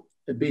go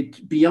a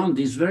bit beyond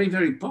this very,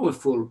 very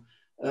powerful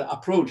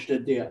approach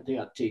that they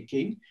are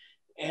taking,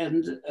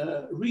 and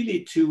really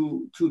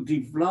to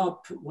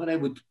develop what I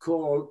would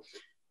call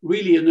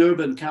really an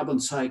urban carbon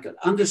cycle,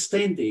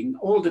 understanding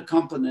all the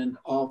components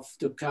of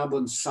the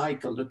carbon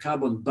cycle, the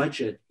carbon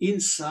budget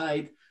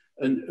inside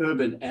an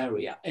urban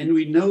area. And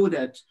we know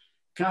that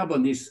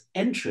carbon is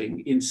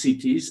entering in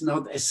cities,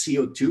 not as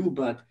CO2,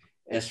 but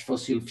as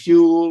fossil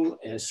fuel,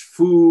 as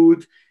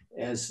food,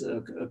 as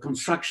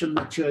construction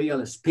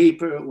material, as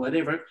paper,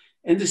 whatever.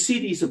 And the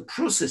city is a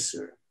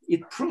processor.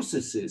 It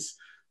processes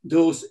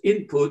those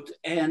input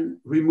and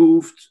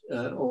removed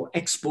or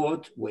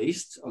export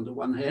waste on the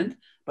one hand,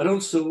 but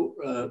also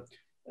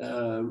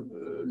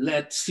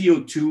let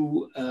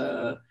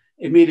CO2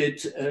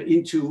 emitted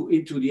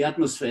into the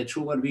atmosphere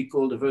through what we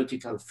call the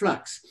vertical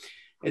flux.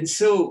 And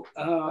so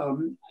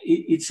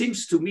it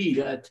seems to me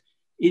that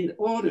in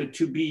order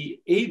to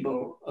be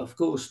able, of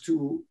course,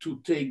 to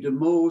take the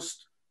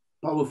most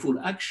powerful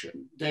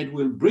action that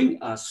will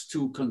bring us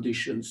to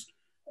conditions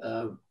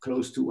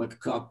close to what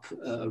COP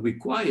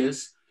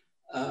requires,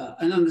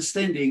 an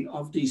understanding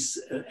of this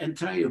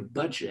entire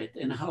budget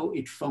and how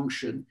it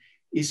functions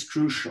is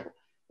crucial.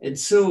 And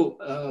so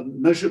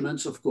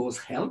measurements, of course,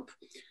 help,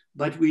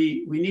 but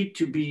we need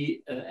to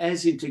be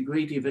as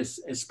integrative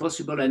as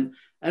possible. And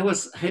I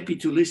was happy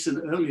to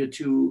listen earlier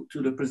to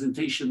the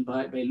presentation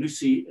by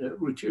Lucy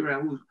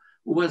Rutira, who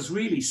was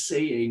really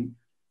saying,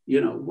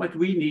 what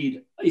we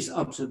need is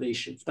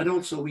observations, but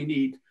also we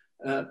need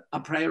a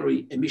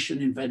priori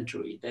emission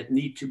inventory that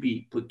need to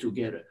be put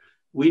together.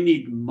 We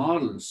need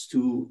models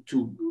to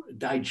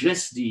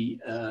digest the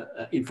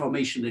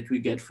information that we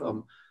get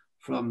from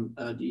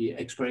the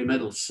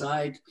experimental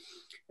side.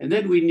 And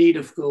then we need,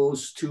 of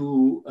course,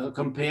 to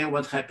compare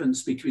what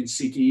happens between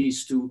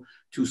cities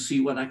to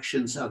see what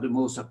actions are the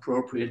most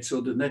appropriate.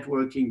 So the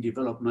networking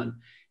development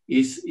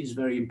is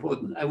very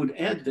important. I would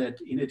add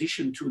that in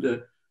addition to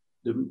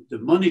the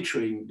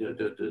monitoring,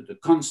 the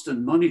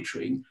constant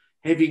monitoring,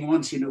 having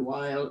once in a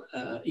while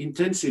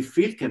intensive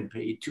field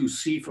campaign to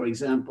see, for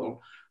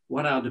example,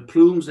 what are the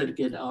plumes that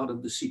get out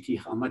of the city,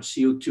 how much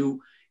CO2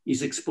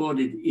 is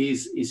exported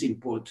is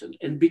important.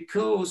 And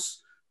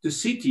because the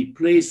city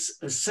plays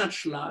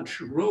such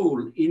large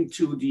role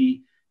into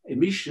the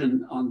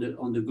emission on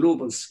the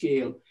global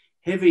scale,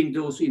 having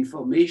those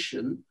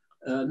information,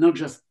 not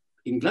just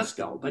in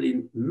Glasgow, but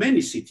in many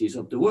cities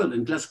of the world,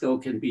 and Glasgow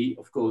can be,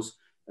 of course,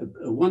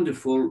 a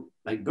wonderful,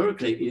 like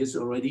Berkeley is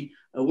already,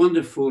 a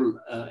wonderful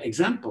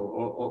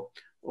example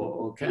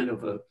or kind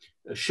of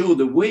show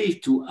the way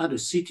to other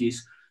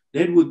cities.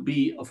 That would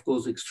be, of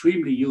course,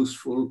 extremely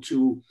useful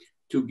to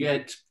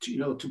get,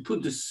 to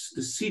put the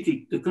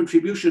city, the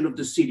contribution of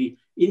the city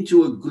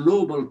into a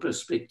global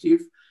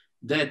perspective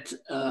that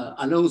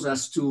allows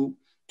us to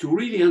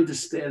really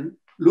understand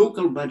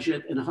local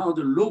budget and how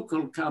the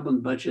local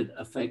carbon budget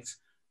affects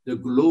the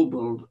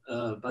global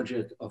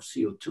budget of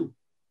CO2.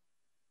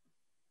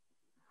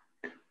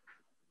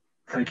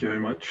 Thank you very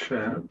much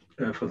for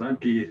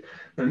that, Guy.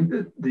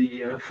 And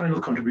the final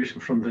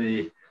contribution from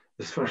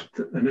this first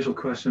initial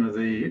question of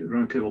the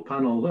roundtable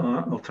panel,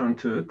 I'll turn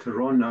to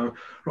Ron now.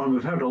 Ron,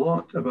 we've heard a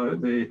lot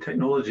about the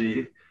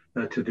technology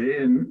today,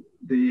 and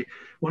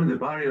one of the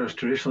barriers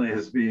traditionally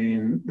has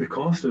been the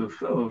cost of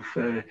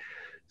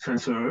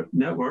sensor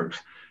networks.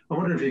 I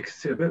wonder if you could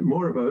say a bit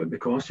more about the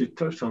cost. You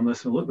touched on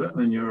this a little bit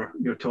in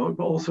your talk,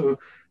 but also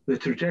the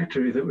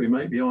trajectory that we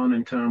might be on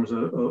in terms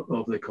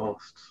of the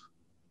costs.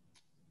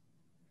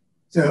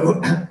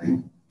 So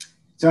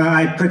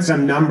I put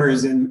some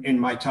numbers in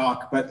my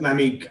talk, but let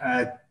me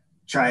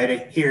try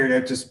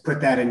to just put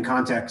that in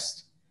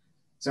context.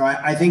 So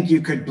I think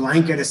you could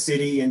blanket a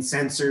city in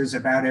sensors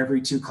about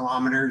every 2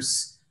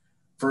 kilometers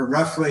for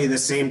roughly the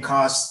same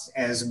cost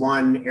as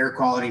one air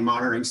quality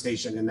monitoring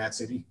station in that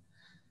city.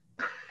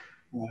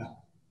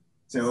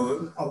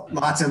 So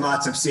lots and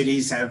lots of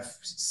cities have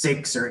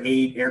 6 or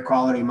 8 air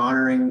quality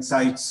monitoring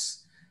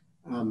sites.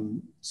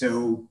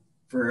 So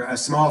for a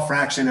small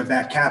fraction of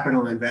that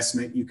capital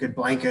investment, you could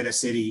blanket a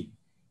city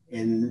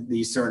in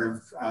these sort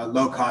of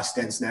low cost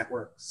dense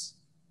networks.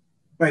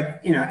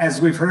 But as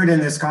we've heard in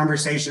this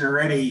conversation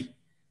already,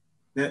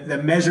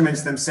 the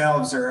measurements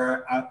themselves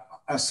are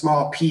a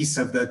small piece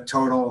of the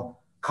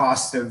total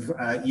cost of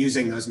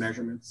using those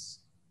measurements.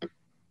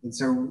 And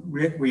so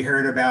we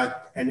heard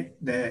about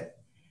the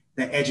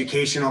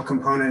educational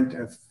component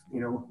of,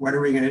 what are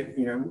we going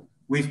to,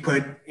 we've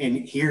put in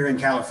here in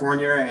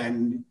California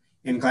and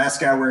in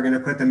Glasgow, we're going to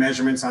put the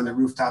measurements on the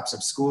rooftops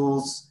of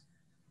schools.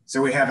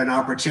 So we have an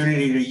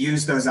opportunity to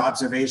use those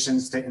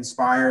observations to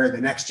inspire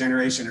the next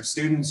generation of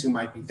students who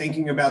might be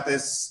thinking about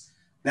this.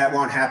 That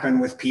won't happen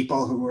with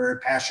people who are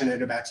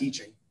passionate about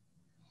teaching.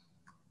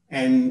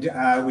 And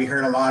we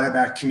heard a lot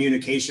about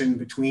communication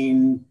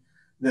between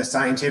the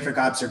scientific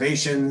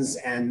observations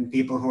and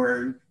people who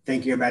are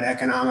thinking about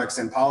economics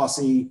and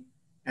policy.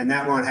 And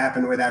that won't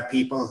happen without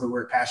people who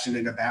are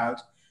passionate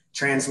about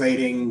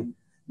translating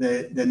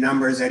the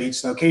numbers at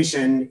each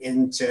location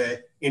into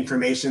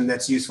information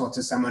that's useful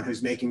to someone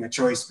who's making a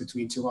choice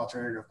between 2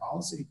 alternative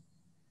policy.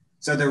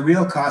 So the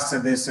real costs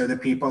of this are the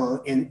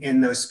people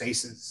in those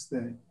spaces,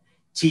 the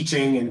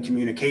teaching and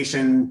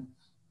communication.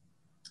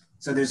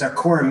 So there's a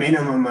core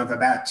minimum of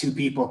about 2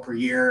 people per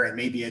year, and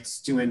maybe it's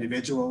 2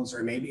 individuals,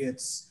 or maybe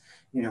it's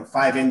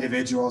 5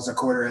 individuals a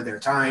quarter of their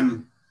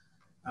time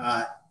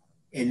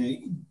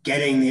in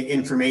getting the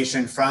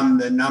information from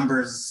the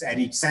numbers at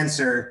each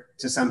sensor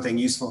to something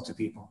useful to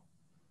people.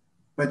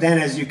 But then,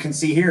 as you can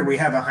see here, we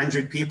have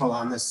 100 people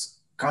on this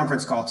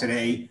conference call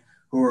today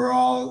who are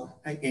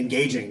all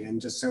engaging, and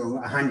just so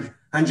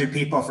 100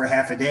 people for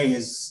half a day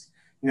is,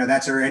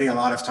 that's already a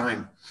lot of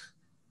time.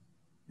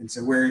 And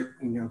so we're,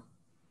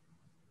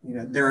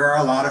 there are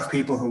a lot of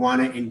people who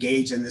want to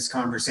engage in this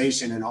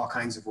conversation in all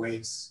kinds of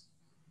ways.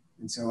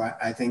 And so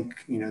I think,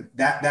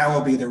 that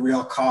will be the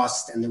real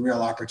cost, and the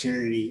real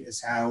opportunity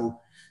is how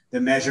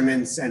the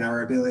measurements and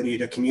our ability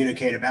to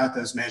communicate about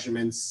those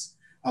measurements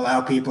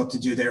allow people to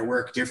do their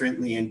work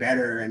differently and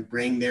better and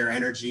bring their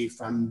energy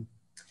from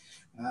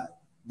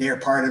their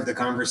part of the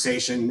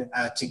conversation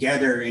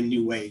together in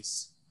new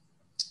ways.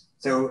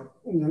 So,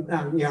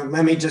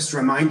 let me just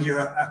remind you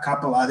a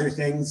couple other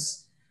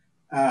things.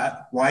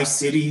 Why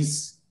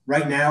cities?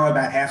 Right now,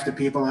 about half the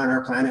people on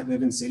our planet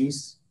live in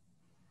cities.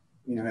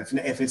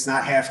 If it's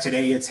not half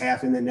today, it's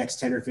half in the next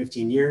 10 or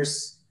 15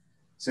 years.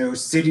 So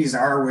cities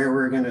are where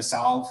we're going to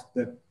solve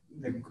the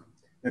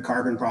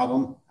carbon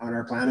problem on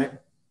our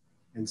planet.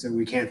 And so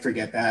we can't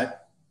forget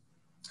that.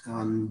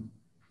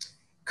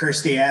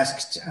 Kirsty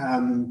asked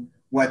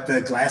what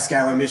the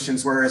Glasgow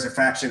emissions were as a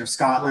fraction of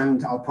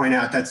Scotland. I'll point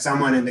out that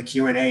someone in the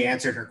Q&A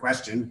answered her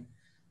question.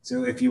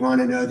 So if you want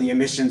to know the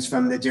emissions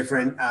from the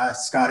different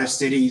Scottish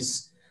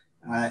cities,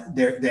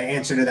 the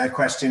answer to that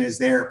question is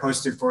there,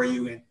 posted for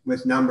you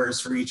with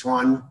numbers for each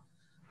one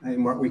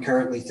and what we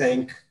currently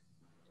think.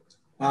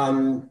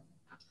 Let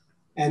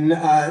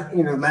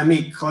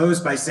me close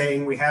by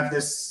saying we have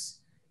this,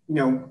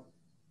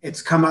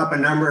 it's come up a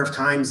number of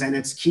times and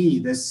it's key,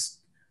 this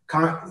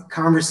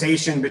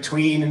conversation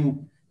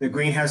between the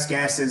greenhouse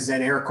gases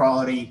and air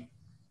quality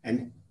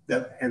and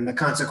the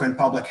consequent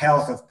public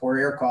health of poor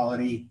air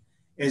quality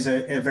is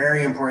a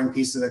very important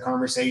piece of the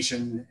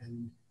conversation.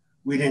 And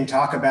we didn't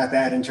talk about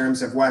that in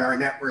terms of what our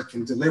network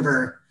can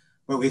deliver,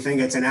 but we think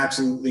it's an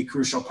absolutely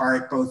crucial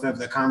part both of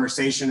the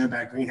conversation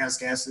about greenhouse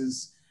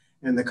gases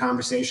and the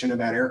conversation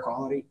about air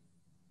quality.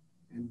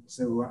 And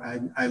so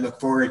I look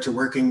forward to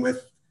working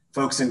with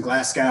folks in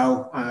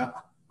Glasgow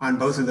on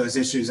both of those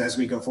issues as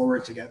we go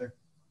forward together.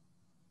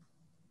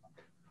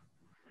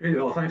 Great,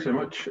 well, thanks very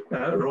much,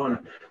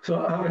 Ron.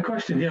 So I have a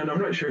question here, and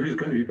I'm not sure who's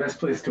going to be best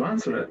placed to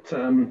answer it.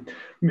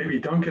 Maybe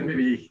Duncan,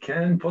 maybe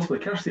Ken, possibly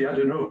Kirsty, I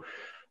don't know.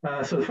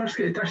 So the first,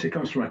 it actually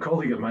comes from a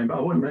colleague of mine, but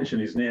I won't mention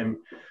his name.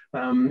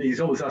 He's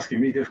always asking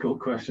me difficult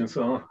questions,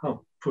 so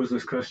I'll pose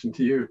this question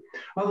to you.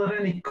 Are there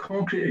any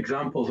concrete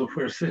examples of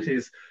where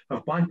cities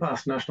have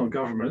bypassed national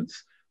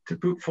governments to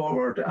put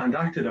forward and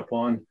acted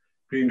upon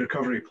green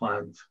recovery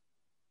plans?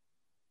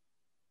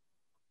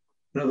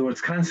 In other words,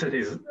 can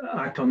cities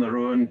act on their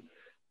own,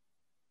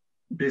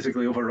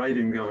 basically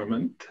overriding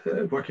government,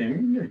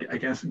 working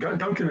against?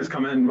 Duncan has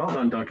come in. Well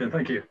done, Duncan.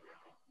 Thank you.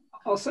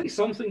 I'll say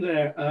something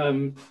there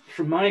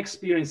from my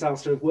experience,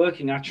 Alistair, of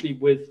working actually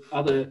with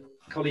other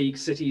colleague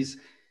cities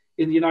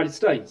in the United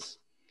States.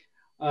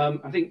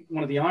 I think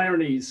one of the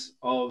ironies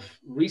of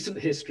recent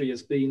history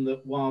has been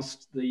that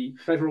whilst the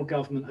federal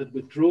government had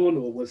withdrawn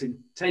or was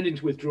intending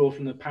to withdraw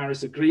from the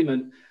Paris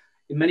Agreement,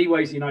 in many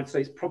ways the United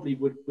States probably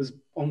was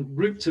en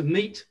route to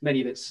meet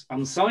many of its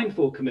unsigned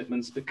for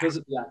commitments because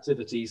of the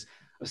activities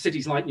of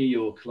cities like New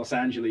York, Los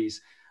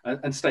Angeles,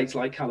 and states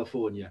like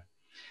California.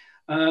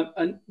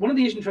 And one of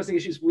the interesting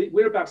issues,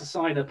 we're about to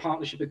sign a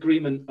partnership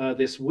agreement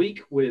this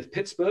week with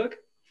Pittsburgh.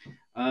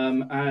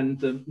 And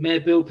the Mayor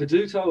Bill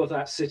Peduto of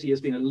that city has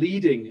been a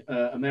leading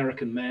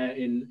American mayor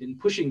in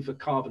pushing for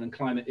carbon and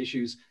climate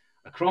issues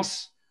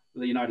across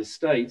the United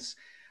States.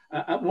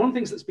 One of the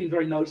things that's been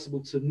very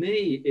noticeable to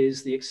me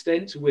is the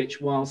extent to which,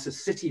 whilst a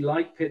city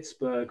like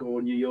Pittsburgh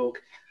or New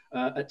York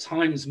at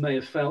times may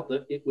have felt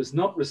that it was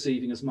not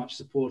receiving as much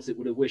support as it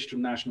would have wished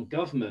from national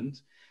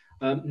government,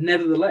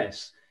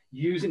 nevertheless,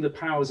 using the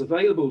powers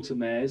available to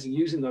mayors and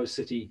using those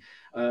city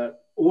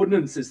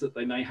ordinances that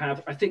they may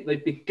have, I think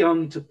they've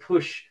begun to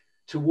push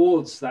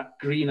towards that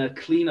greener,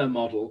 cleaner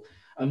model,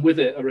 and with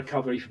it a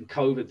recovery from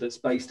COVID that's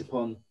based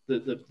upon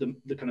the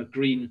kind of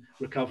green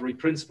recovery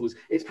principles.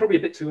 It's probably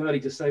a bit too early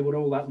to say what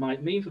all that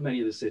might mean for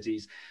many of the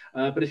cities,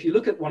 but if you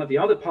look at one of the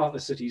other partner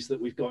cities that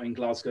we've got in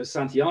Glasgow,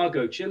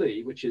 Santiago,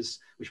 Chile, which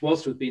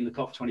was to have been the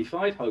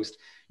COP25 host,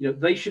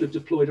 they should have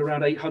deployed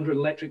around 800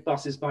 electric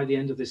buses by the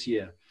end of this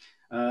year.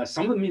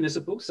 Some of them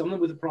municipal, some of them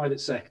with the private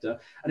sector.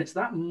 And it's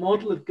that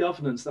model of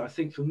governance that I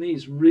think for me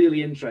is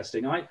really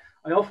interesting. I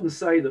often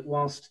say that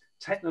whilst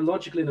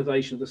technological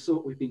innovation of the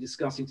sort we've been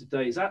discussing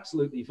today is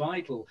absolutely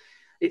vital,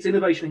 it's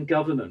innovation in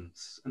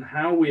governance and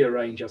how we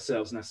arrange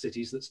ourselves in our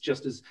cities that's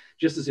just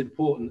as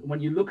important. And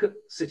when you look at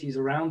cities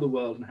around the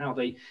world and how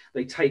they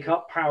take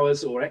up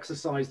powers or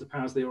exercise the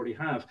powers they already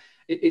have,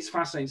 it's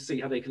fascinating to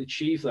see how they can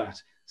achieve that.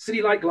 A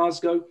city like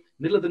Glasgow,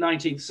 middle of the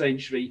 19th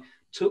century,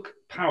 took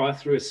power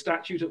through a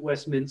statute at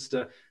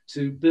Westminster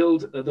to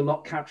build the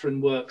Loch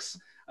Katrine Works,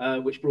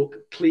 which brought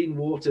clean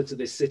water to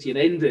this city and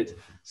ended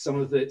some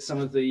of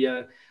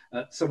the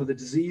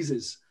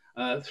diseases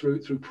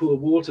through poor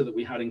water that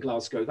we had in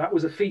Glasgow. That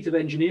was a feat of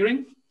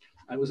engineering.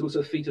 It was also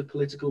a feat of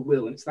political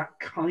will. And it's that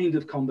kind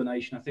of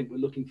combination I think we're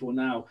looking for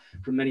now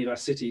from many of our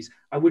cities.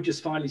 I would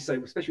just finally say,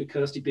 especially with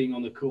Kirsty being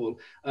on the call,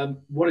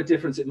 what a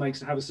difference it makes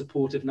to have a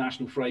supportive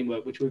national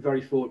framework, which we're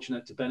very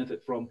fortunate to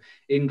benefit from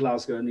in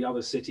Glasgow and the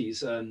other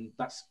cities. And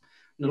that's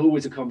not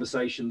always a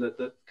conversation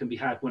that can be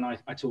had when I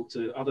talk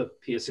to other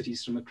peer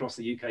cities from across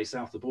the UK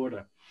south of the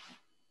border.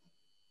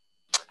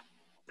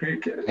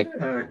 Great.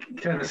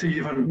 Ken, I see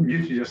you've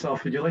unmuted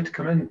yourself. Would you like to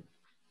come in?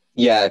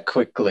 Yeah,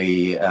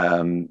 quickly.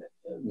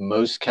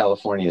 Most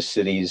California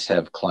cities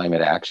have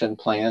climate action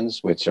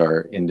plans, which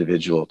are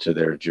individual to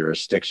their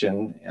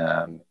jurisdiction.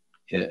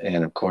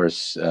 And of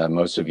course,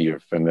 most of you are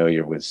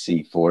familiar with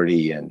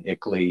C40 and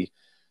ICLEI.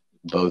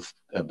 Both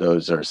of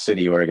those are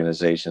city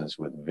organizations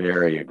with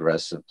very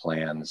aggressive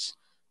plans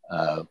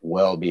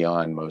well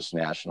beyond most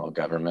national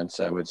governments,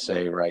 I would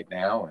say right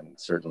now, and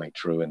certainly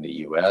true in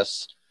the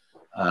US.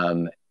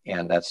 And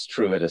that's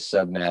true at a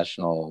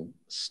subnational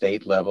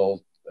state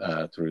level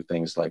through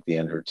things like the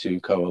Under 2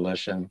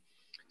 Coalition.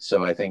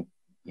 So I think,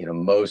 you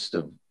know,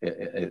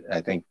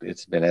 I think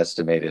it's been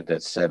estimated that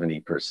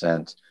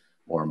 70%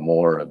 or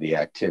more of the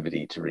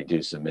activity to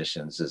reduce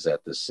emissions is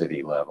at the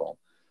city level.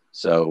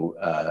 So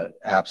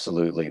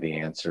absolutely the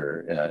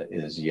answer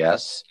is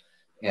yes.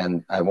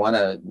 And I want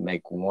to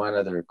make one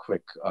other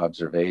quick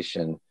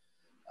observation.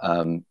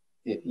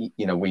 You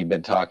know, we've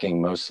been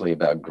talking mostly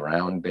about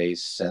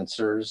ground-based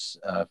sensors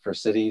for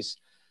cities.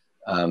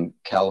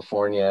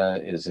 California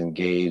is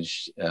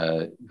engaged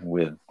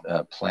with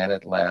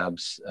Planet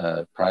Labs,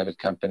 private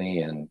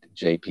company, and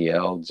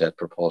JPL, Jet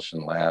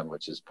Propulsion Lab,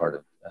 which is part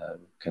of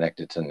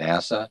connected to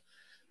NASA,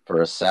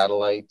 for a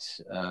satellite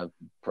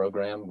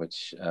program,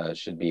 which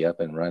should be up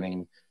and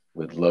running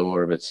with low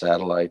orbit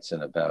satellites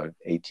in about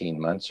 18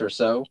 months or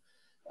so,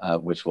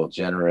 which will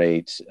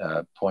generate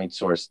point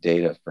source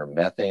data for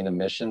methane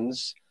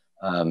emissions,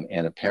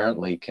 and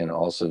apparently can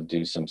also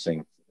do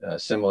something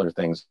similar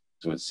things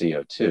with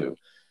CO2.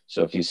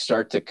 So if you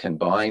start to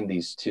combine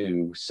these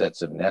two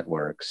sets of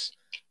networks,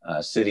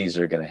 cities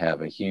are going to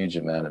have a huge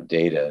amount of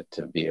data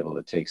to be able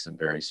to take some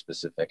very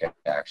specific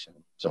action.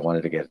 So I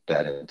wanted to get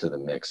that into the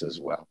mix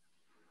as well.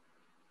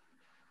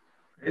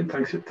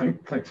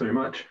 Thanks very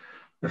much.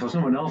 If there's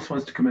no one else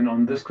wants to come in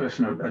on this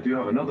question, I do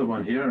have another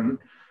one here. And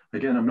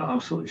again, I'm not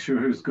absolutely sure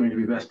who's going to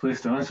be best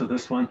placed to answer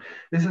this one.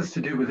 This is to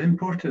do with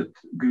imported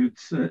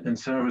goods and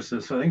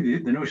services. So I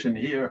think the notion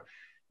here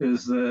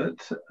is that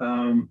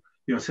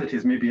you know,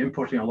 cities may be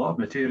importing a lot of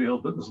material,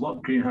 but there's a lot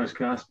of greenhouse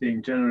gas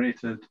being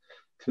generated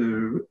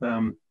to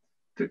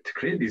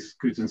create these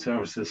goods and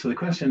services. So the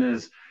question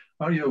is,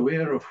 are you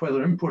aware of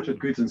whether imported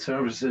goods and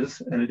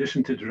services, in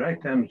addition to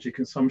direct energy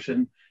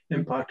consumption,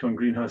 impact on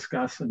greenhouse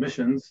gas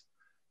emissions?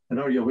 And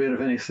are you aware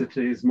of any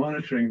cities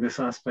monitoring this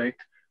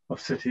aspect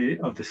of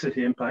the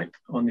city impact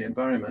on the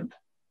environment?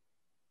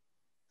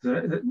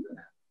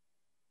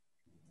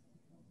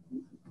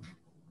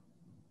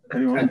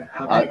 Anyone?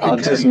 I'll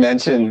just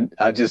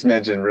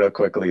mention real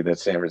quickly that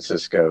San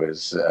Francisco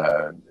is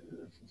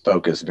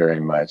focused very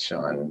much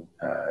on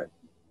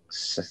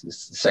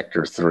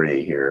sector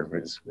 3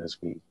 here as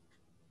we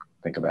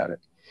think about it.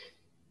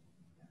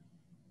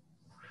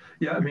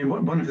 Yeah, I mean,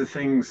 one of the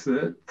things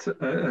that,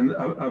 and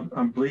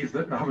I believe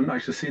that I haven't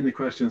actually seen the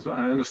questions, but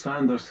I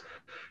understand there's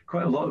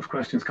quite a lot of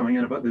questions coming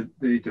in about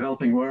the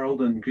developing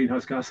world and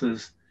greenhouse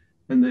gases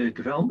in the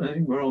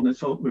developing world. And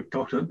so we've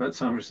talked about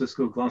San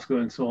Francisco, Glasgow,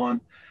 and so on,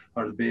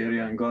 or the Bay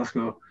Area and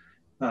Glasgow.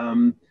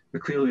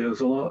 But clearly,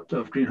 there's a lot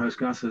of greenhouse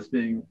gases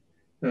being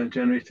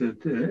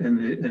generated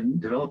in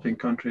developing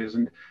countries.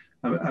 And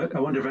I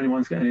wonder if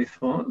anyone's got any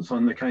thoughts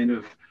on the kind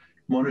of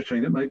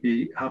monitoring that might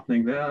be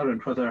happening there,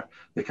 and whether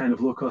the kind of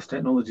low-cost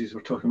technologies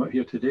we're talking about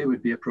here today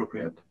would be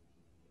appropriate.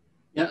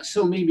 Yeah,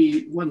 so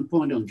maybe one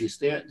point on this.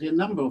 There are a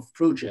number of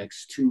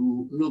projects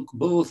to look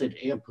both at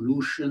air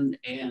pollution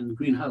and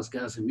greenhouse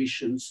gas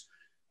emissions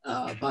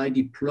by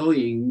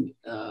deploying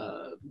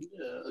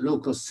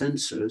low-cost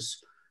sensors.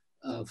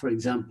 For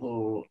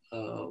example,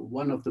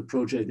 one of the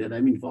projects that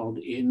I'm involved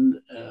in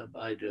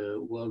by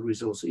the World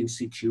Resource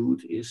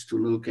Institute is to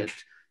look at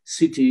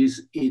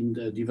cities in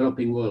the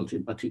developing world,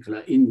 in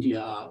particular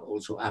India,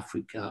 also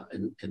Africa,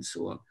 and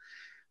so on.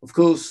 Of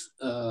course,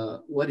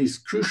 what is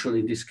crucial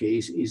in this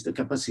case is the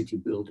capacity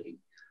building.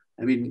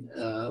 I mean,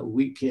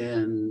 we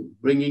can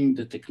bring in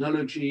the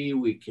technology,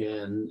 we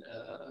can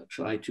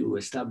try to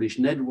establish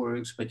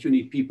networks, but you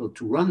need people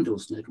to run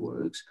those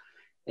networks.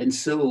 And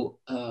so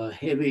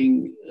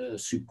having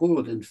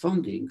support and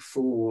funding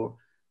for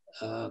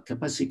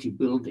capacity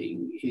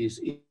building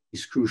is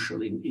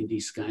crucial in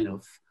this kind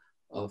of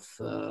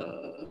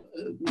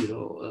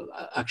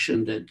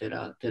action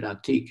that are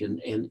taken,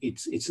 and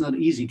it's not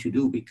easy to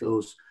do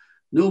because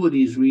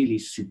nobody is really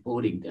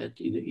supporting that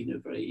in a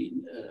very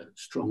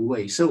strong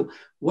way. So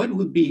what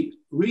would be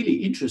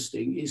really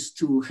interesting is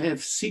to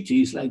have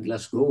cities like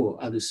Glasgow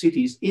or other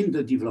cities in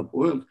the developed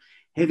world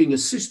having a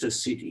sister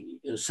city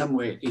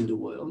somewhere in the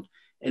world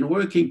and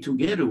working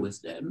together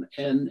with them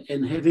and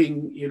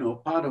having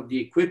part of the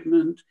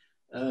equipment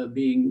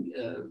being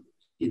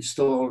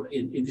installed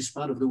in this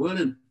part of the world,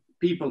 and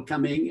people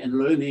coming and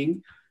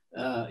learning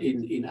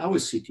in our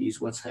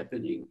cities what's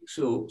happening.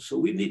 So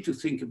we need to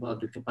think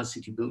about the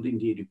capacity building,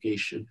 the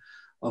education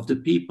of the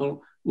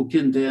people who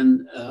can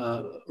then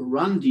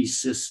run this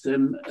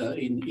system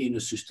in a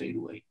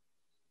sustained way.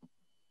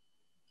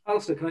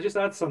 Alistair, can I just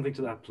add something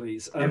to that,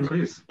 please? Yeah,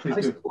 please I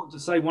just want to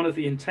say one of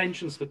the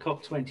intentions for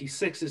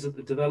COP26 is that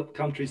the developed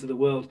countries of the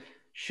world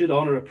should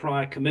honor a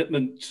prior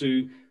commitment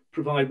to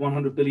provide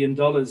 $100 billion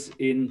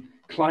in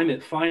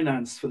climate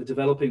finance for the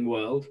developing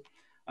world.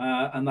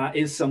 And that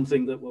is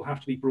something that will have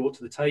to be brought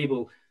to the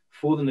table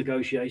for the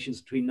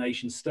negotiations between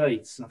nation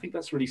states. And I think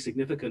that's really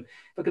significant.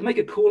 If I could make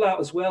a call out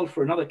as well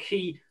for another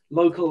key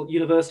local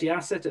university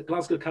asset at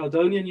Glasgow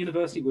Caledonian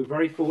University, we're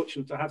very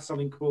fortunate to have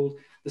something called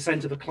the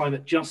Centre for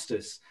Climate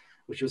Justice,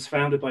 which was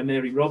founded by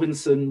Mary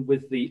Robinson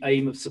with the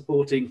aim of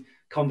supporting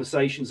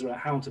conversations about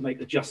how to make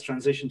the just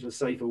transition to a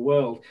safer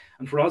world.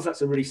 And for us,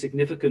 that's a really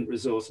significant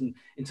resource. And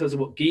in terms of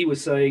what Guy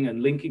was saying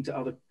and linking to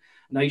other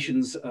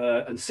nations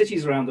and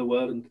cities around the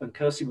world, and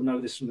Kirsty will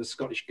know this from the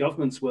Scottish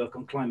Government's work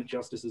on climate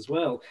justice as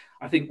well,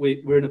 I think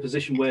we're in a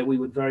position where we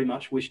would very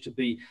much wish to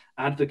be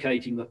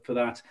advocating for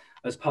that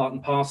as part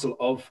and parcel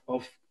of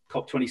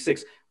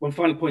COP26. One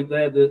final point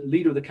there, the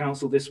leader of the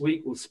council this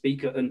week will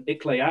speak at an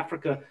ICLE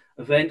Africa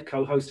event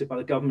co-hosted by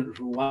the government of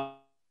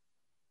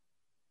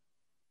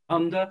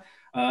Rwanda.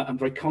 I'm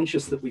very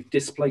conscious that we've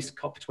displaced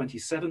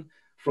COP27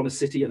 from a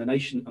city and a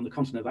nation on the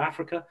continent of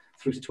Africa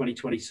through to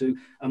 2022,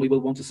 and we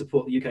will want to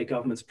support the UK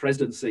government's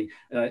presidency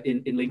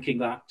in linking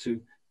that to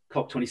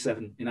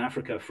COP27 in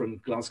Africa from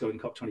Glasgow in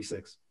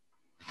COP26.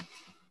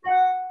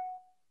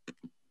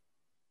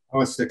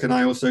 Alistair, can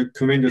I also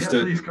come in? Just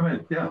please come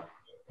in. Yeah.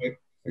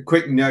 A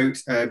quick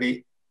note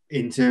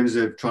in terms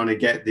of trying to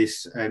get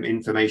this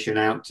information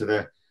out to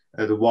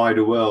the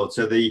wider world.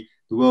 So the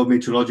World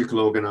Meteorological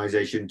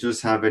Organization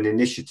does have an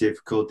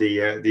initiative called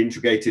the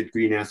Integrated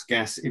Greenhouse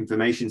Gas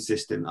Information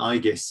System,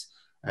 IGIS,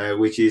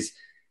 which is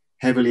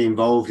heavily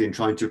involved in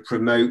trying to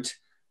promote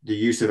the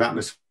use of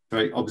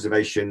atmospheric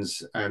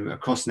observations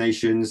across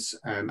nations,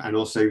 and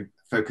also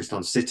focused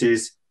on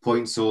cities,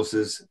 point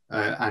sources,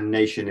 and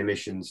nation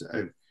emissions.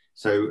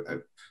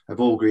 Of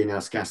all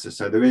greenhouse gases.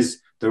 So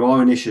there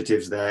are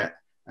initiatives there,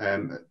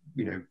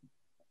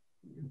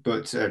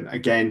 but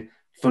again,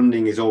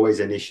 funding is always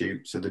an issue.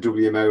 So the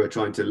WMO are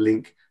trying to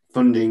link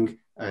funding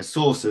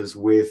sources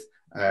with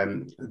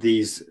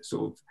these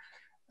sort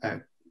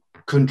of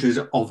countries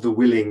of the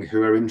willing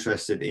who are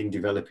interested in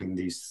developing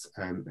these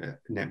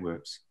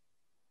networks.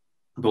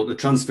 But the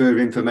transfer of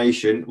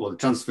information, or the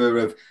transfer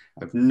of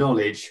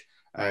knowledge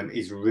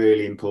is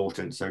really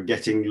important. So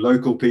getting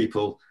local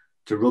people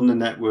to run the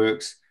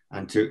networks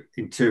and to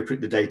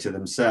interpret the data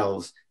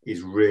themselves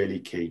is really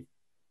key.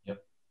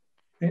 Yep.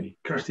 Hey,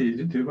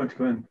 Kirsty, do you want to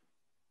go in?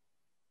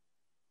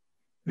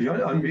 Will you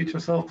unmute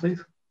yourself,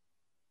 please?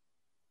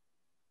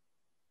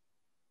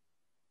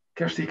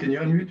 Kirsty, can you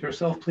unmute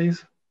yourself,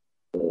 please?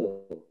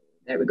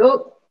 There we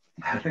go.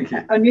 Thank you.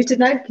 Unmuted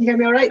now. Can you hear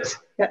me all right?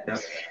 Yeah.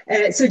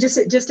 So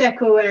just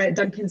echo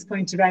Duncan's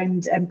point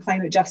around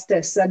climate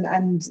justice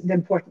and the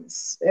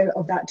importance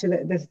of that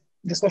to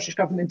the Scottish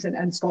Government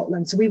and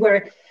Scotland. So we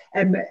were,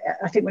 I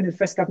think, one of the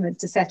first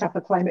governments to set up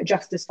a climate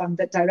justice fund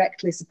that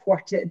directly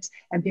supported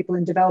people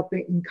in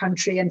developing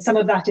country. And some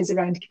of that is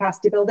around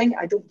capacity building.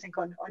 I don't think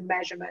on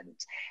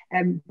measurement,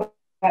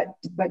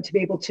 but to be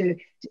able to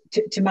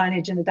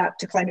manage and adapt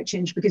to climate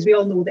change, because we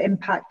all know the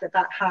impact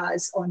that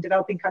has on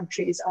developing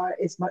countries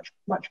is much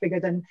bigger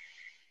than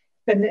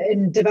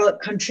in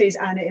developed countries,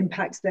 and it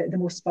impacts the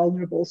most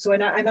vulnerable. So,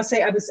 and I must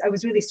say, I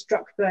was really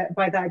struck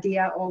by the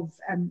idea of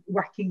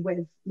working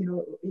with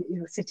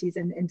cities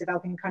in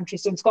developing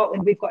countries. So in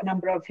Scotland, we've got a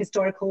number of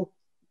historical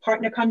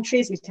partner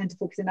countries. We tend to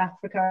focus in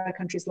Africa,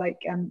 countries like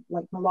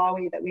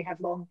Malawi that we have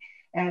long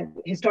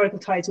historical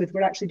ties with.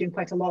 We're actually doing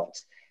quite a lot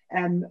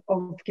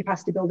of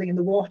capacity building in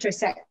the water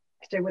sector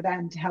with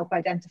them to help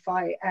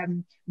identify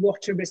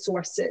water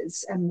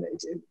resources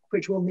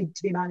which will need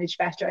to be managed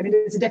better. I mean,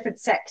 it's a different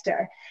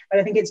sector,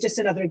 but I think it's just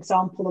another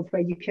example of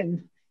where you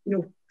can,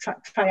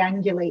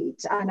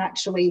 triangulate and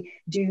actually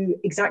do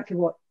exactly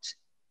what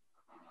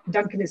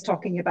Duncan is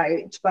talking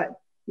about, but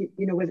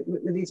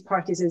with these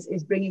parties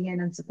is bringing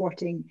in and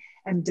supporting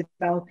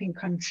developing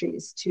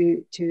countries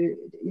to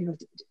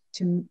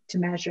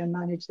measure and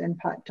manage the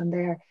impact on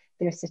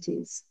their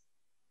cities.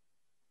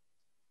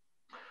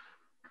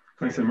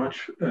 Thanks so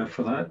much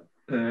for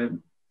that,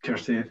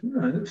 Kirsty.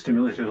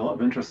 Stimulated a lot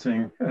of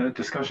interesting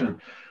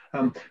discussion.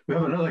 We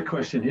have another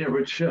question here,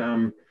 which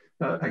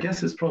I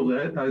guess is probably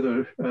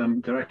either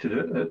directed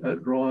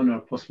at Ron or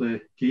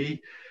possibly Guy.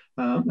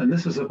 And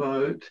this is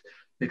about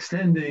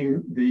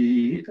extending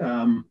the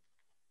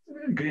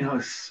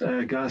greenhouse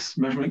gas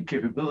measurement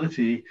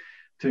capability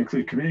to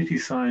include community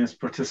science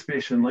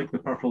participation, like the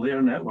Purple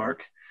Air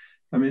Network.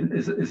 I mean,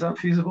 is that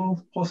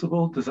feasible,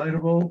 possible,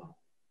 desirable?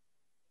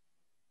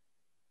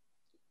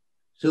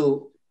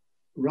 So,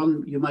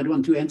 Ron, you might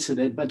want to answer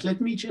that, but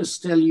let me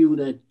just tell you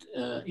that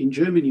in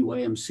Germany,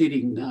 where I'm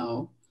sitting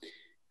now,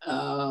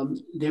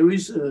 there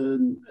is a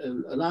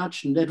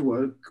large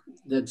network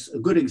that's a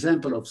good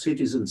example of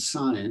citizen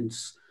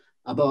science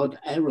about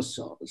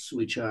aerosols,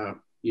 which are,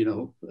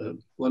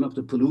 one of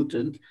the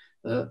pollutants,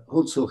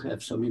 also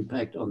have some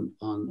impact on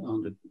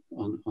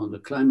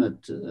the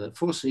climate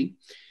forcing.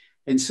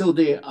 And so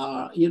they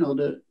are,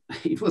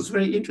 it was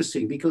very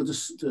interesting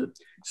because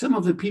some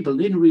of the people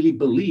didn't really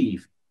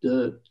believe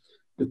the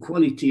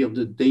quality of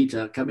the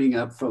data coming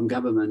up from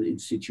government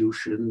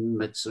institutions,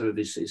 med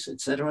services,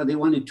 etc. They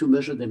wanted to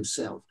measure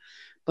themselves.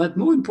 But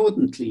more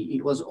importantly,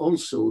 it was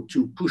also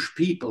to push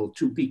people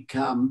to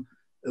become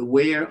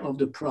aware of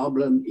the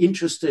problem,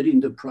 interested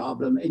in the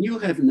problem. And you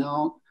have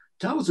now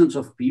thousands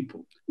of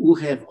people who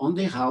have on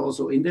their house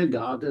or in their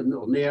garden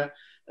or near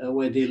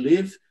where they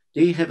live,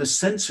 they have a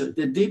sensor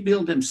that they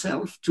build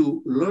themselves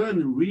to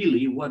learn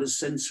really what a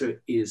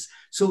sensor is.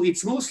 So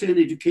it's mostly an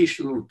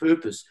educational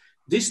purpose.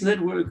 This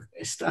network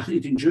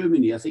started in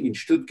Germany, I think in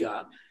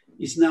Stuttgart,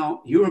 is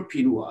now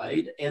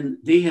European-wide, and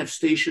they have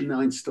stations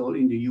now installed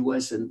in the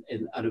US and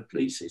other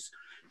places.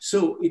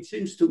 So it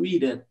seems to me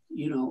that,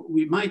 you know,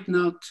 we might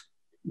not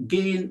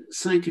gain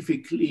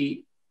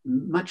scientifically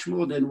much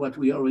more than what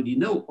we already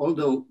know,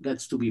 although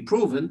that's to be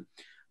proven,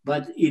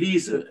 but it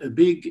is a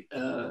big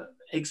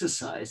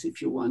exercise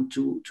if you want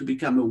to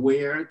become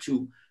aware,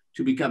 to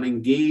become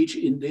engaged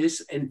in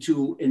this, and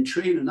to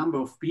train a number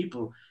of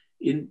people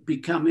in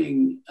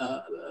becoming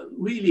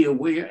really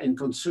aware and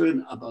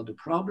concerned about the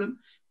problem.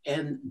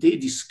 And they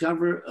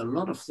discover a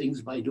lot of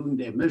things by doing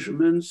their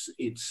measurements.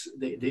 It's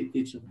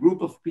a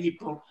group of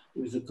people,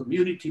 there's a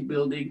community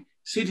building.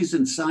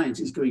 Citizen science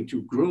is going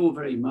to grow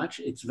very much.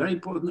 It's very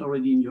important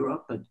already in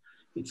Europe, but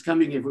it's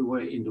coming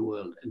everywhere in the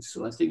world. And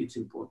so I think it's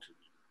important.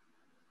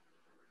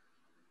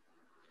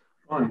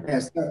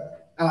 Yes,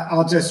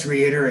 I'll just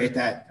reiterate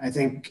that. I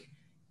think,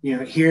 you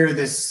know, here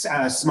this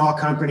small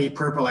company,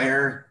 Purple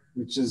Air,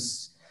 which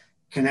has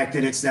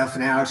connected itself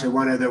now to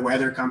one of the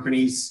weather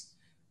companies,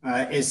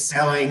 is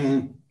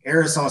selling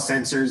aerosol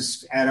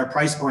sensors at a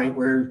price point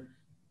where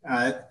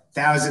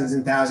thousands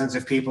and thousands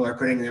of people are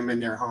putting them in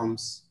their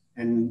homes.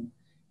 And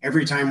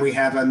every time we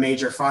have a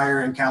major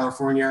fire in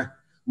California,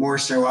 more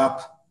show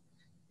up.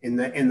 In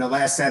the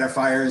last set of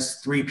fires,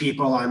 3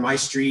 people on my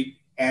street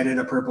added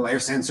a Purple Air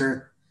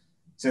sensor.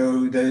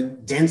 So the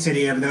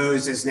density of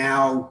those is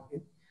now,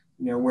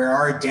 you know, where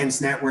our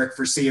dense network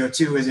for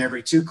CO2 is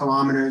every 2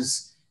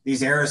 kilometers,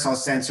 these aerosol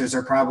sensors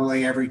are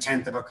probably every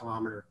 1/10 of a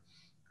kilometer.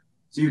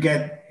 So you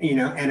get, you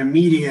know, an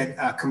immediate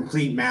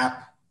complete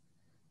map.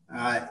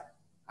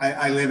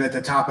 I live at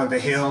the top of a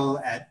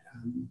hill at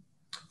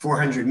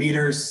 400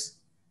 meters.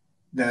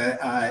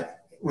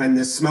 When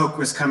the smoke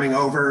was coming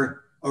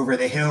over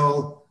the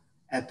hill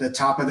at the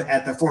top of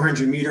at the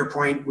 400 meter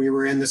point, we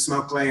were in the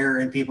smoke layer,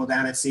 and people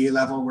down at sea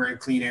level were in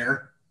clean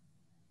air.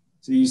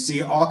 So you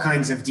see all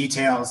kinds of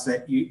details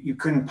that you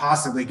couldn't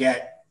possibly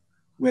get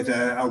with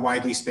a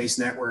widely spaced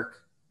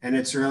network. And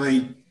it's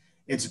really,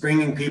 it's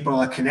bringing people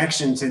a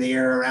connection to the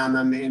air around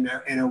them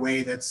in a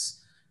way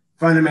that's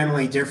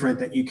fundamentally different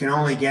that you can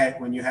only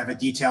get when you have a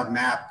detailed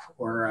map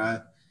or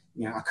a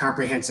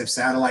comprehensive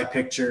satellite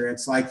picture.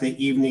 It's like the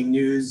evening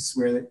news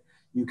where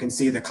you can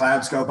see the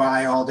clouds go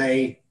by all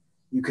day.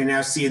 You can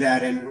now see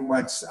that in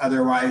what's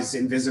otherwise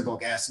invisible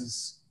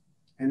gases.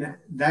 And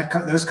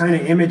those kind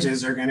of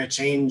images are going to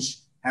change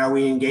how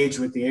we engage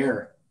with the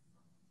air.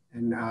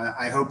 And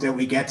I hope that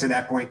we get to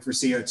that point for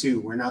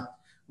CO2.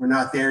 We're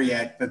not there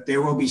yet, but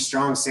there will be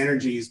strong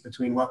synergies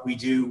between what we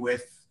do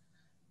with,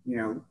 you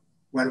know,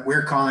 what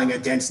we're calling a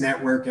dense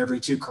network every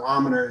 2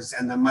 kilometers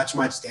and the much,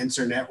 much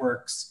denser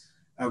networks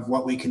of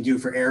what we can do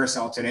for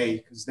aerosol today,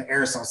 because the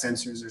aerosol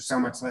sensors are so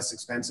much less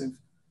expensive.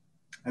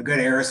 A good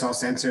aerosol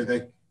sensor,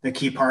 the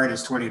key part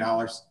is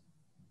 $20.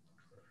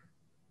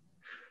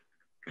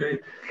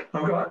 Great.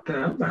 I've got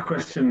a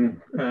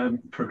question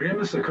for Graham.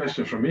 This is a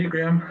question from me,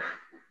 Graham.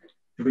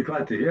 You'll be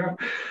glad to hear.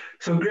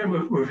 So,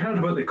 Graham, we've heard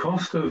about the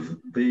cost of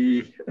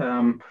the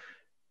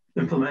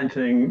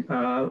implementing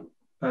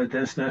a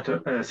dense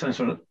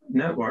sensor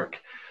network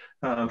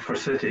for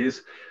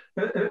cities.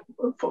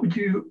 What would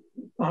you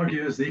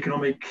argue is the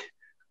economic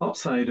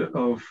upside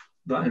of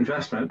that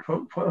investment?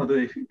 What are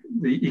the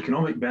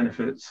economic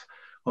benefits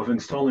of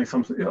installing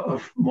something,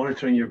 of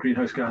monitoring your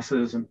greenhouse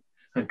gases and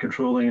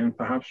controlling and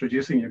perhaps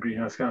reducing your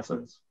greenhouse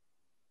gases?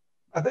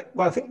 I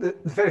think the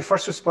very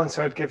first response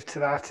I would give to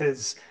that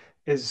is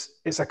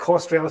it's a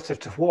cost relative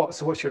to what?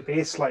 So what's your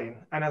baseline?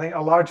 And I think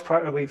a large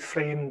part of we've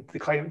framed the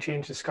climate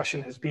change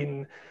discussion has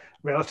been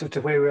relative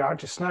to where we are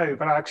just now.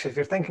 But actually, if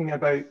you're thinking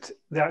about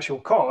the actual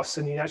costs,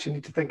 and you actually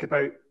need to think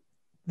about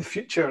the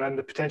future and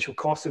the potential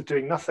cost of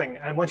doing nothing.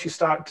 And once you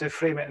start to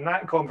frame it in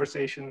that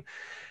conversation,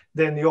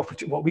 then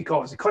what we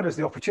call as economists,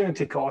 the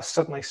opportunity cost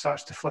suddenly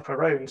starts to flip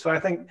around. So I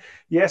think,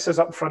 yes, there's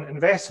upfront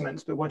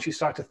investments, but once you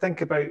start to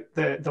think about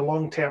the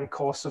long-term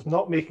costs of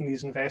not making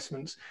these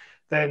investments,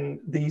 then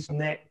these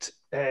net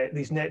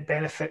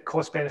benefit,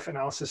 cost benefit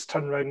analysis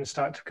turn around and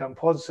start to become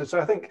positive. So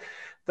I think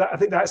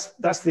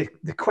that's the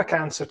quick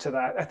answer to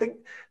that. I think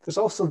there's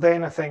also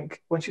then, I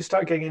think, once you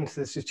start getting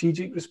into the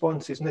strategic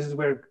responses, and this is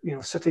where, you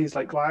know, cities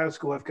like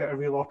Glasgow have got a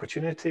real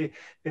opportunity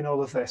in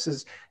all of this,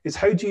 is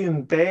how do you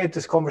embed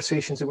these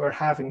conversations that we're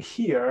having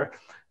here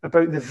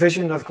about the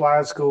vision of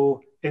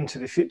Glasgow into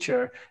the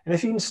future? And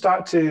if you can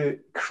start to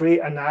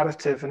create a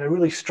narrative, and a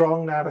really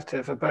strong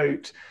narrative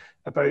about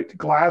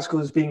Glasgow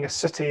as being a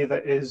city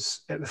that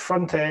is at the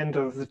front end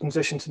of the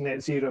transition to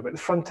net zero, about the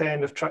front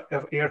end of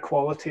air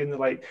quality and the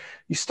like,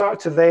 you start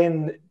to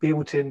then be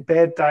able to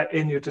embed that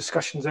in your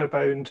discussions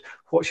around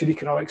what's your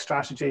economic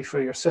strategy for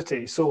your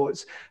city. So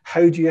it's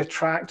how do you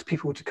attract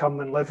people to come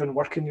and live and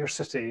work in your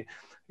city?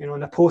 You know,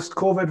 in a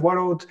post-COVID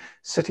world,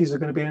 cities are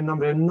going to be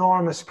under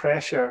enormous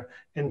pressure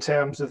in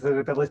terms of their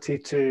ability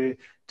to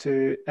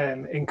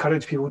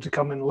encourage people to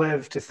come and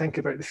live, to think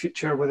about the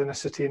future within a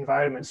city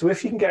environment. So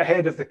if you can get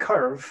ahead of the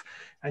curve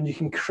and you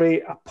can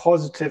create a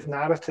positive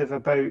narrative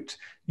about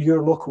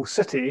your local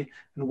city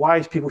and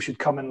why people should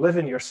come and live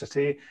in your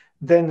city,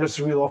 then there's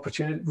real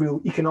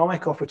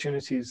economic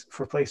opportunities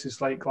for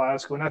places like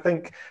Glasgow. And I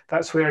think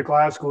that's where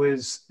Glasgow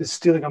is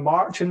stealing a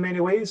march in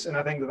many ways. And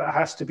I think that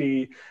has to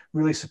be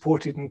really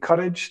supported and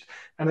encouraged.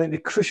 And I think the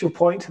crucial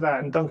point to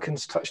that, and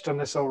Duncan's touched on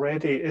this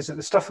already, is that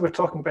the stuff that we're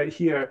talking about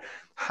here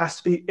has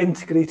to be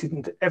integrated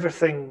into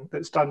everything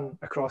that's done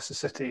across the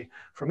city,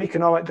 from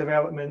economic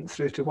development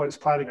through to what it's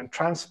planning on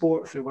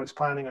transport, through what it's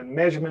planning on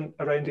measurement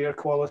around air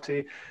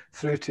quality,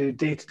 through to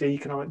day-to-day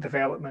economic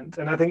development.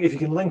 And I think if you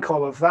can link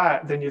all of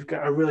that, then you've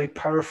got a really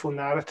powerful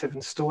narrative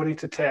and story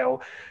to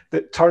tell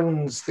that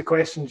turns the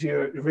questions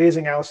you're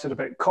raising, Alistair,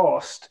 about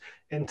cost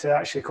into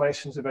actually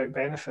questions about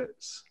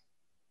benefits.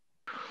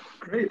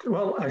 Great.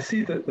 Well, I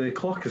see that the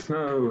clock is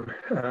now,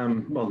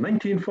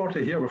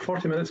 19:40 here. We're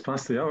 40 minutes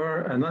past the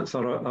hour, and that's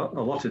our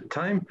allotted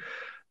time.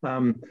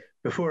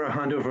 Before I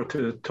hand over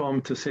to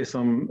Tom to say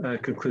some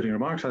concluding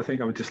remarks, I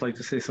think I would just like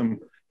to say some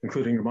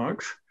concluding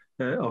remarks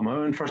of my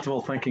own. First of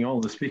all, thanking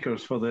all the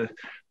speakers for their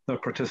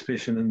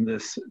participation in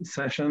this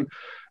session.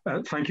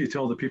 Thank you to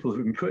all the people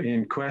who've been putting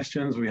in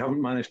questions. We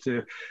haven't managed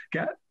to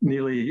get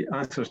nearly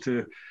answers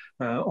to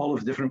all of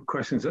the different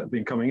questions that have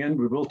been coming in.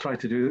 We will try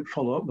to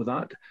follow up with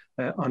that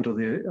after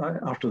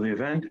the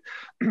event.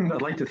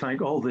 I'd like to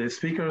thank all the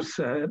speakers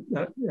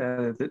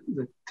that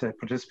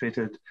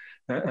participated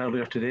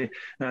earlier today,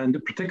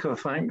 and particular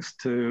thanks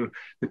to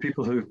the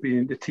people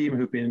the team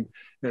who've been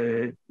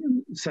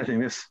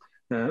setting this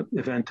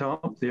event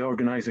up, the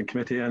organising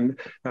committee, and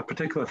a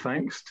particular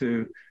thanks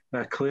to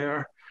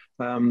Claire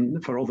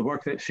for all the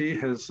work that she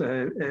has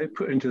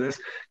put into this.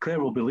 Claire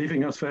will be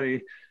leaving us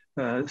very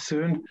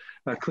soon.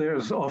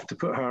 Claire's off to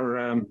put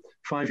her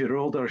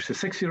 5-year-old, or she's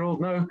 6-year-old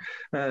now,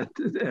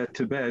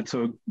 to bed.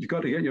 So you've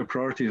got to get your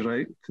priorities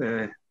right,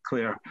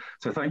 Claire.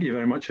 So thank you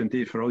very much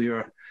indeed for all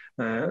your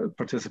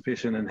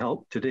participation and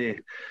help today.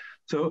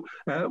 So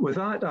with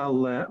that,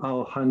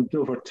 I'll hand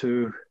over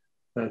to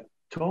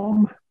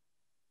Tom,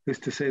 who's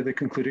to say the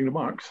concluding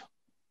remarks.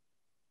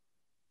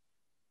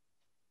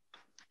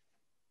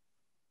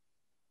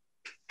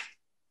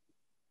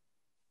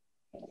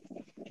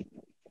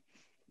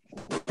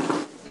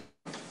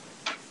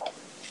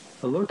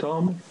 Hello,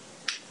 Tom.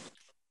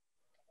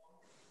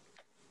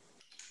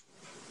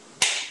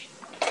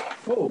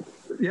 Oh,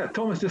 yeah,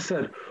 Thomas just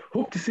said,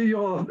 hope to see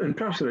you all in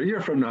person a year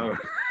from now.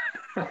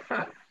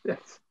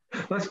 Yes,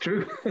 that's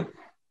true.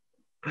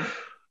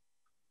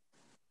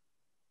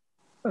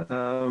 I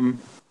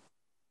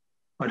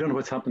don't know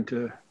what's happened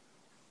to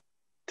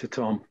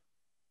Tom.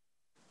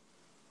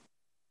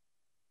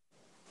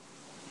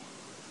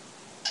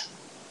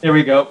 There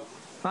we go.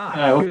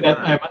 I hope that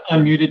I'm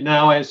unmuted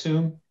now, I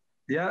assume.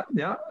 Yeah.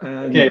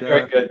 And, okay,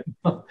 very good.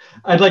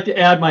 I'd like to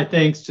add my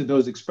thanks to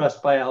those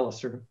expressed by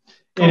Alistair.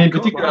 Tom, and in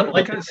particular,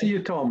 I can't see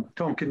you, Tom.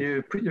 Tom, can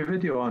you put your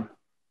video on?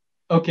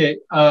 Okay,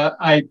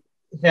 I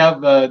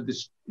have the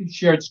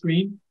shared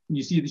screen. Can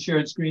you see the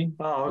shared screen?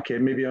 Oh, okay.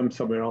 Maybe I'm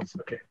somewhere else.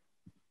 Okay.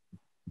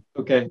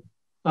 Okay.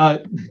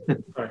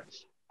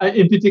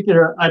 In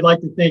particular, I'd like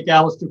to thank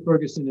Alistair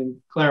Ferguson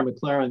and Claire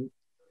McLaren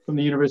from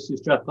the University of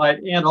Strathclyde,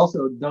 and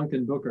also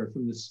Duncan Booker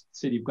from the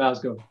City of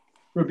Glasgow,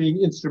 for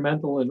being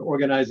instrumental in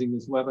organizing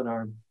this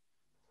webinar.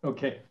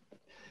 Okay.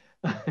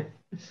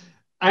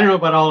 I don't know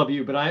about all of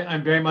you, but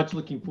I'm very much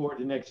looking forward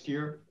to next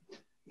year.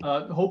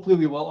 Hopefully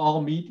we will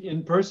all meet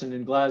in person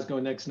in Glasgow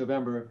next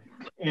November,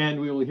 and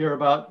we will hear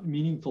about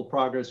meaningful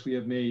progress we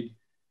have made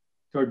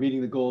toward meeting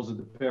the goals of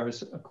the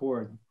Paris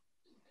Accord.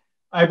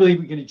 I believe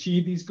we can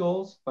achieve these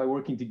goals by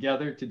working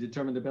together to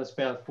determine the best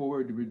path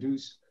forward to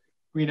reduce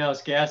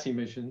greenhouse gas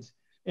emissions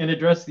and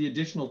address the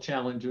additional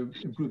challenge of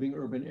improving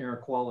urban air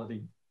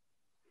quality.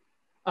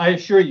 I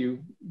assure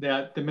you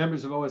that the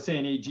members of OSA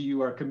and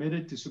AGU are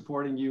committed to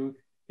supporting you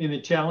in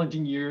the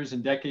challenging years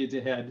and decades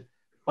ahead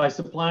by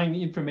supplying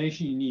the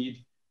information you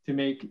need to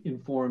make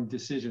informed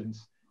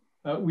decisions.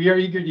 We are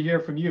eager to hear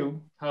from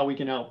you how we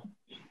can help.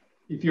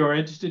 If you are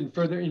interested in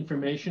further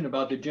information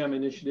about the GEMM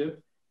initiative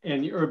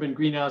and the Urban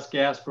Greenhouse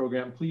Gas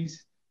Program,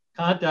 please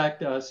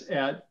contact us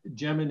at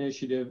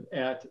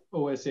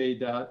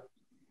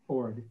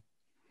gemminitiative@osa.org.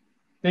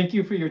 Thank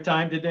you for your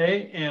time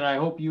today, and I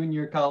hope you and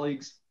your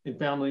colleagues and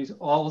families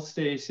all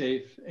stay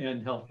safe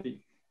and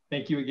healthy.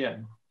 Thank you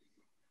again.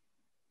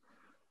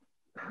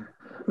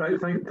 Right,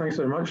 thanks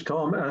very much,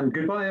 Tom, and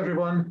goodbye,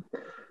 everyone.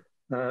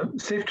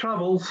 Safe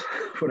travels,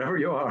 wherever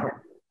you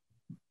are.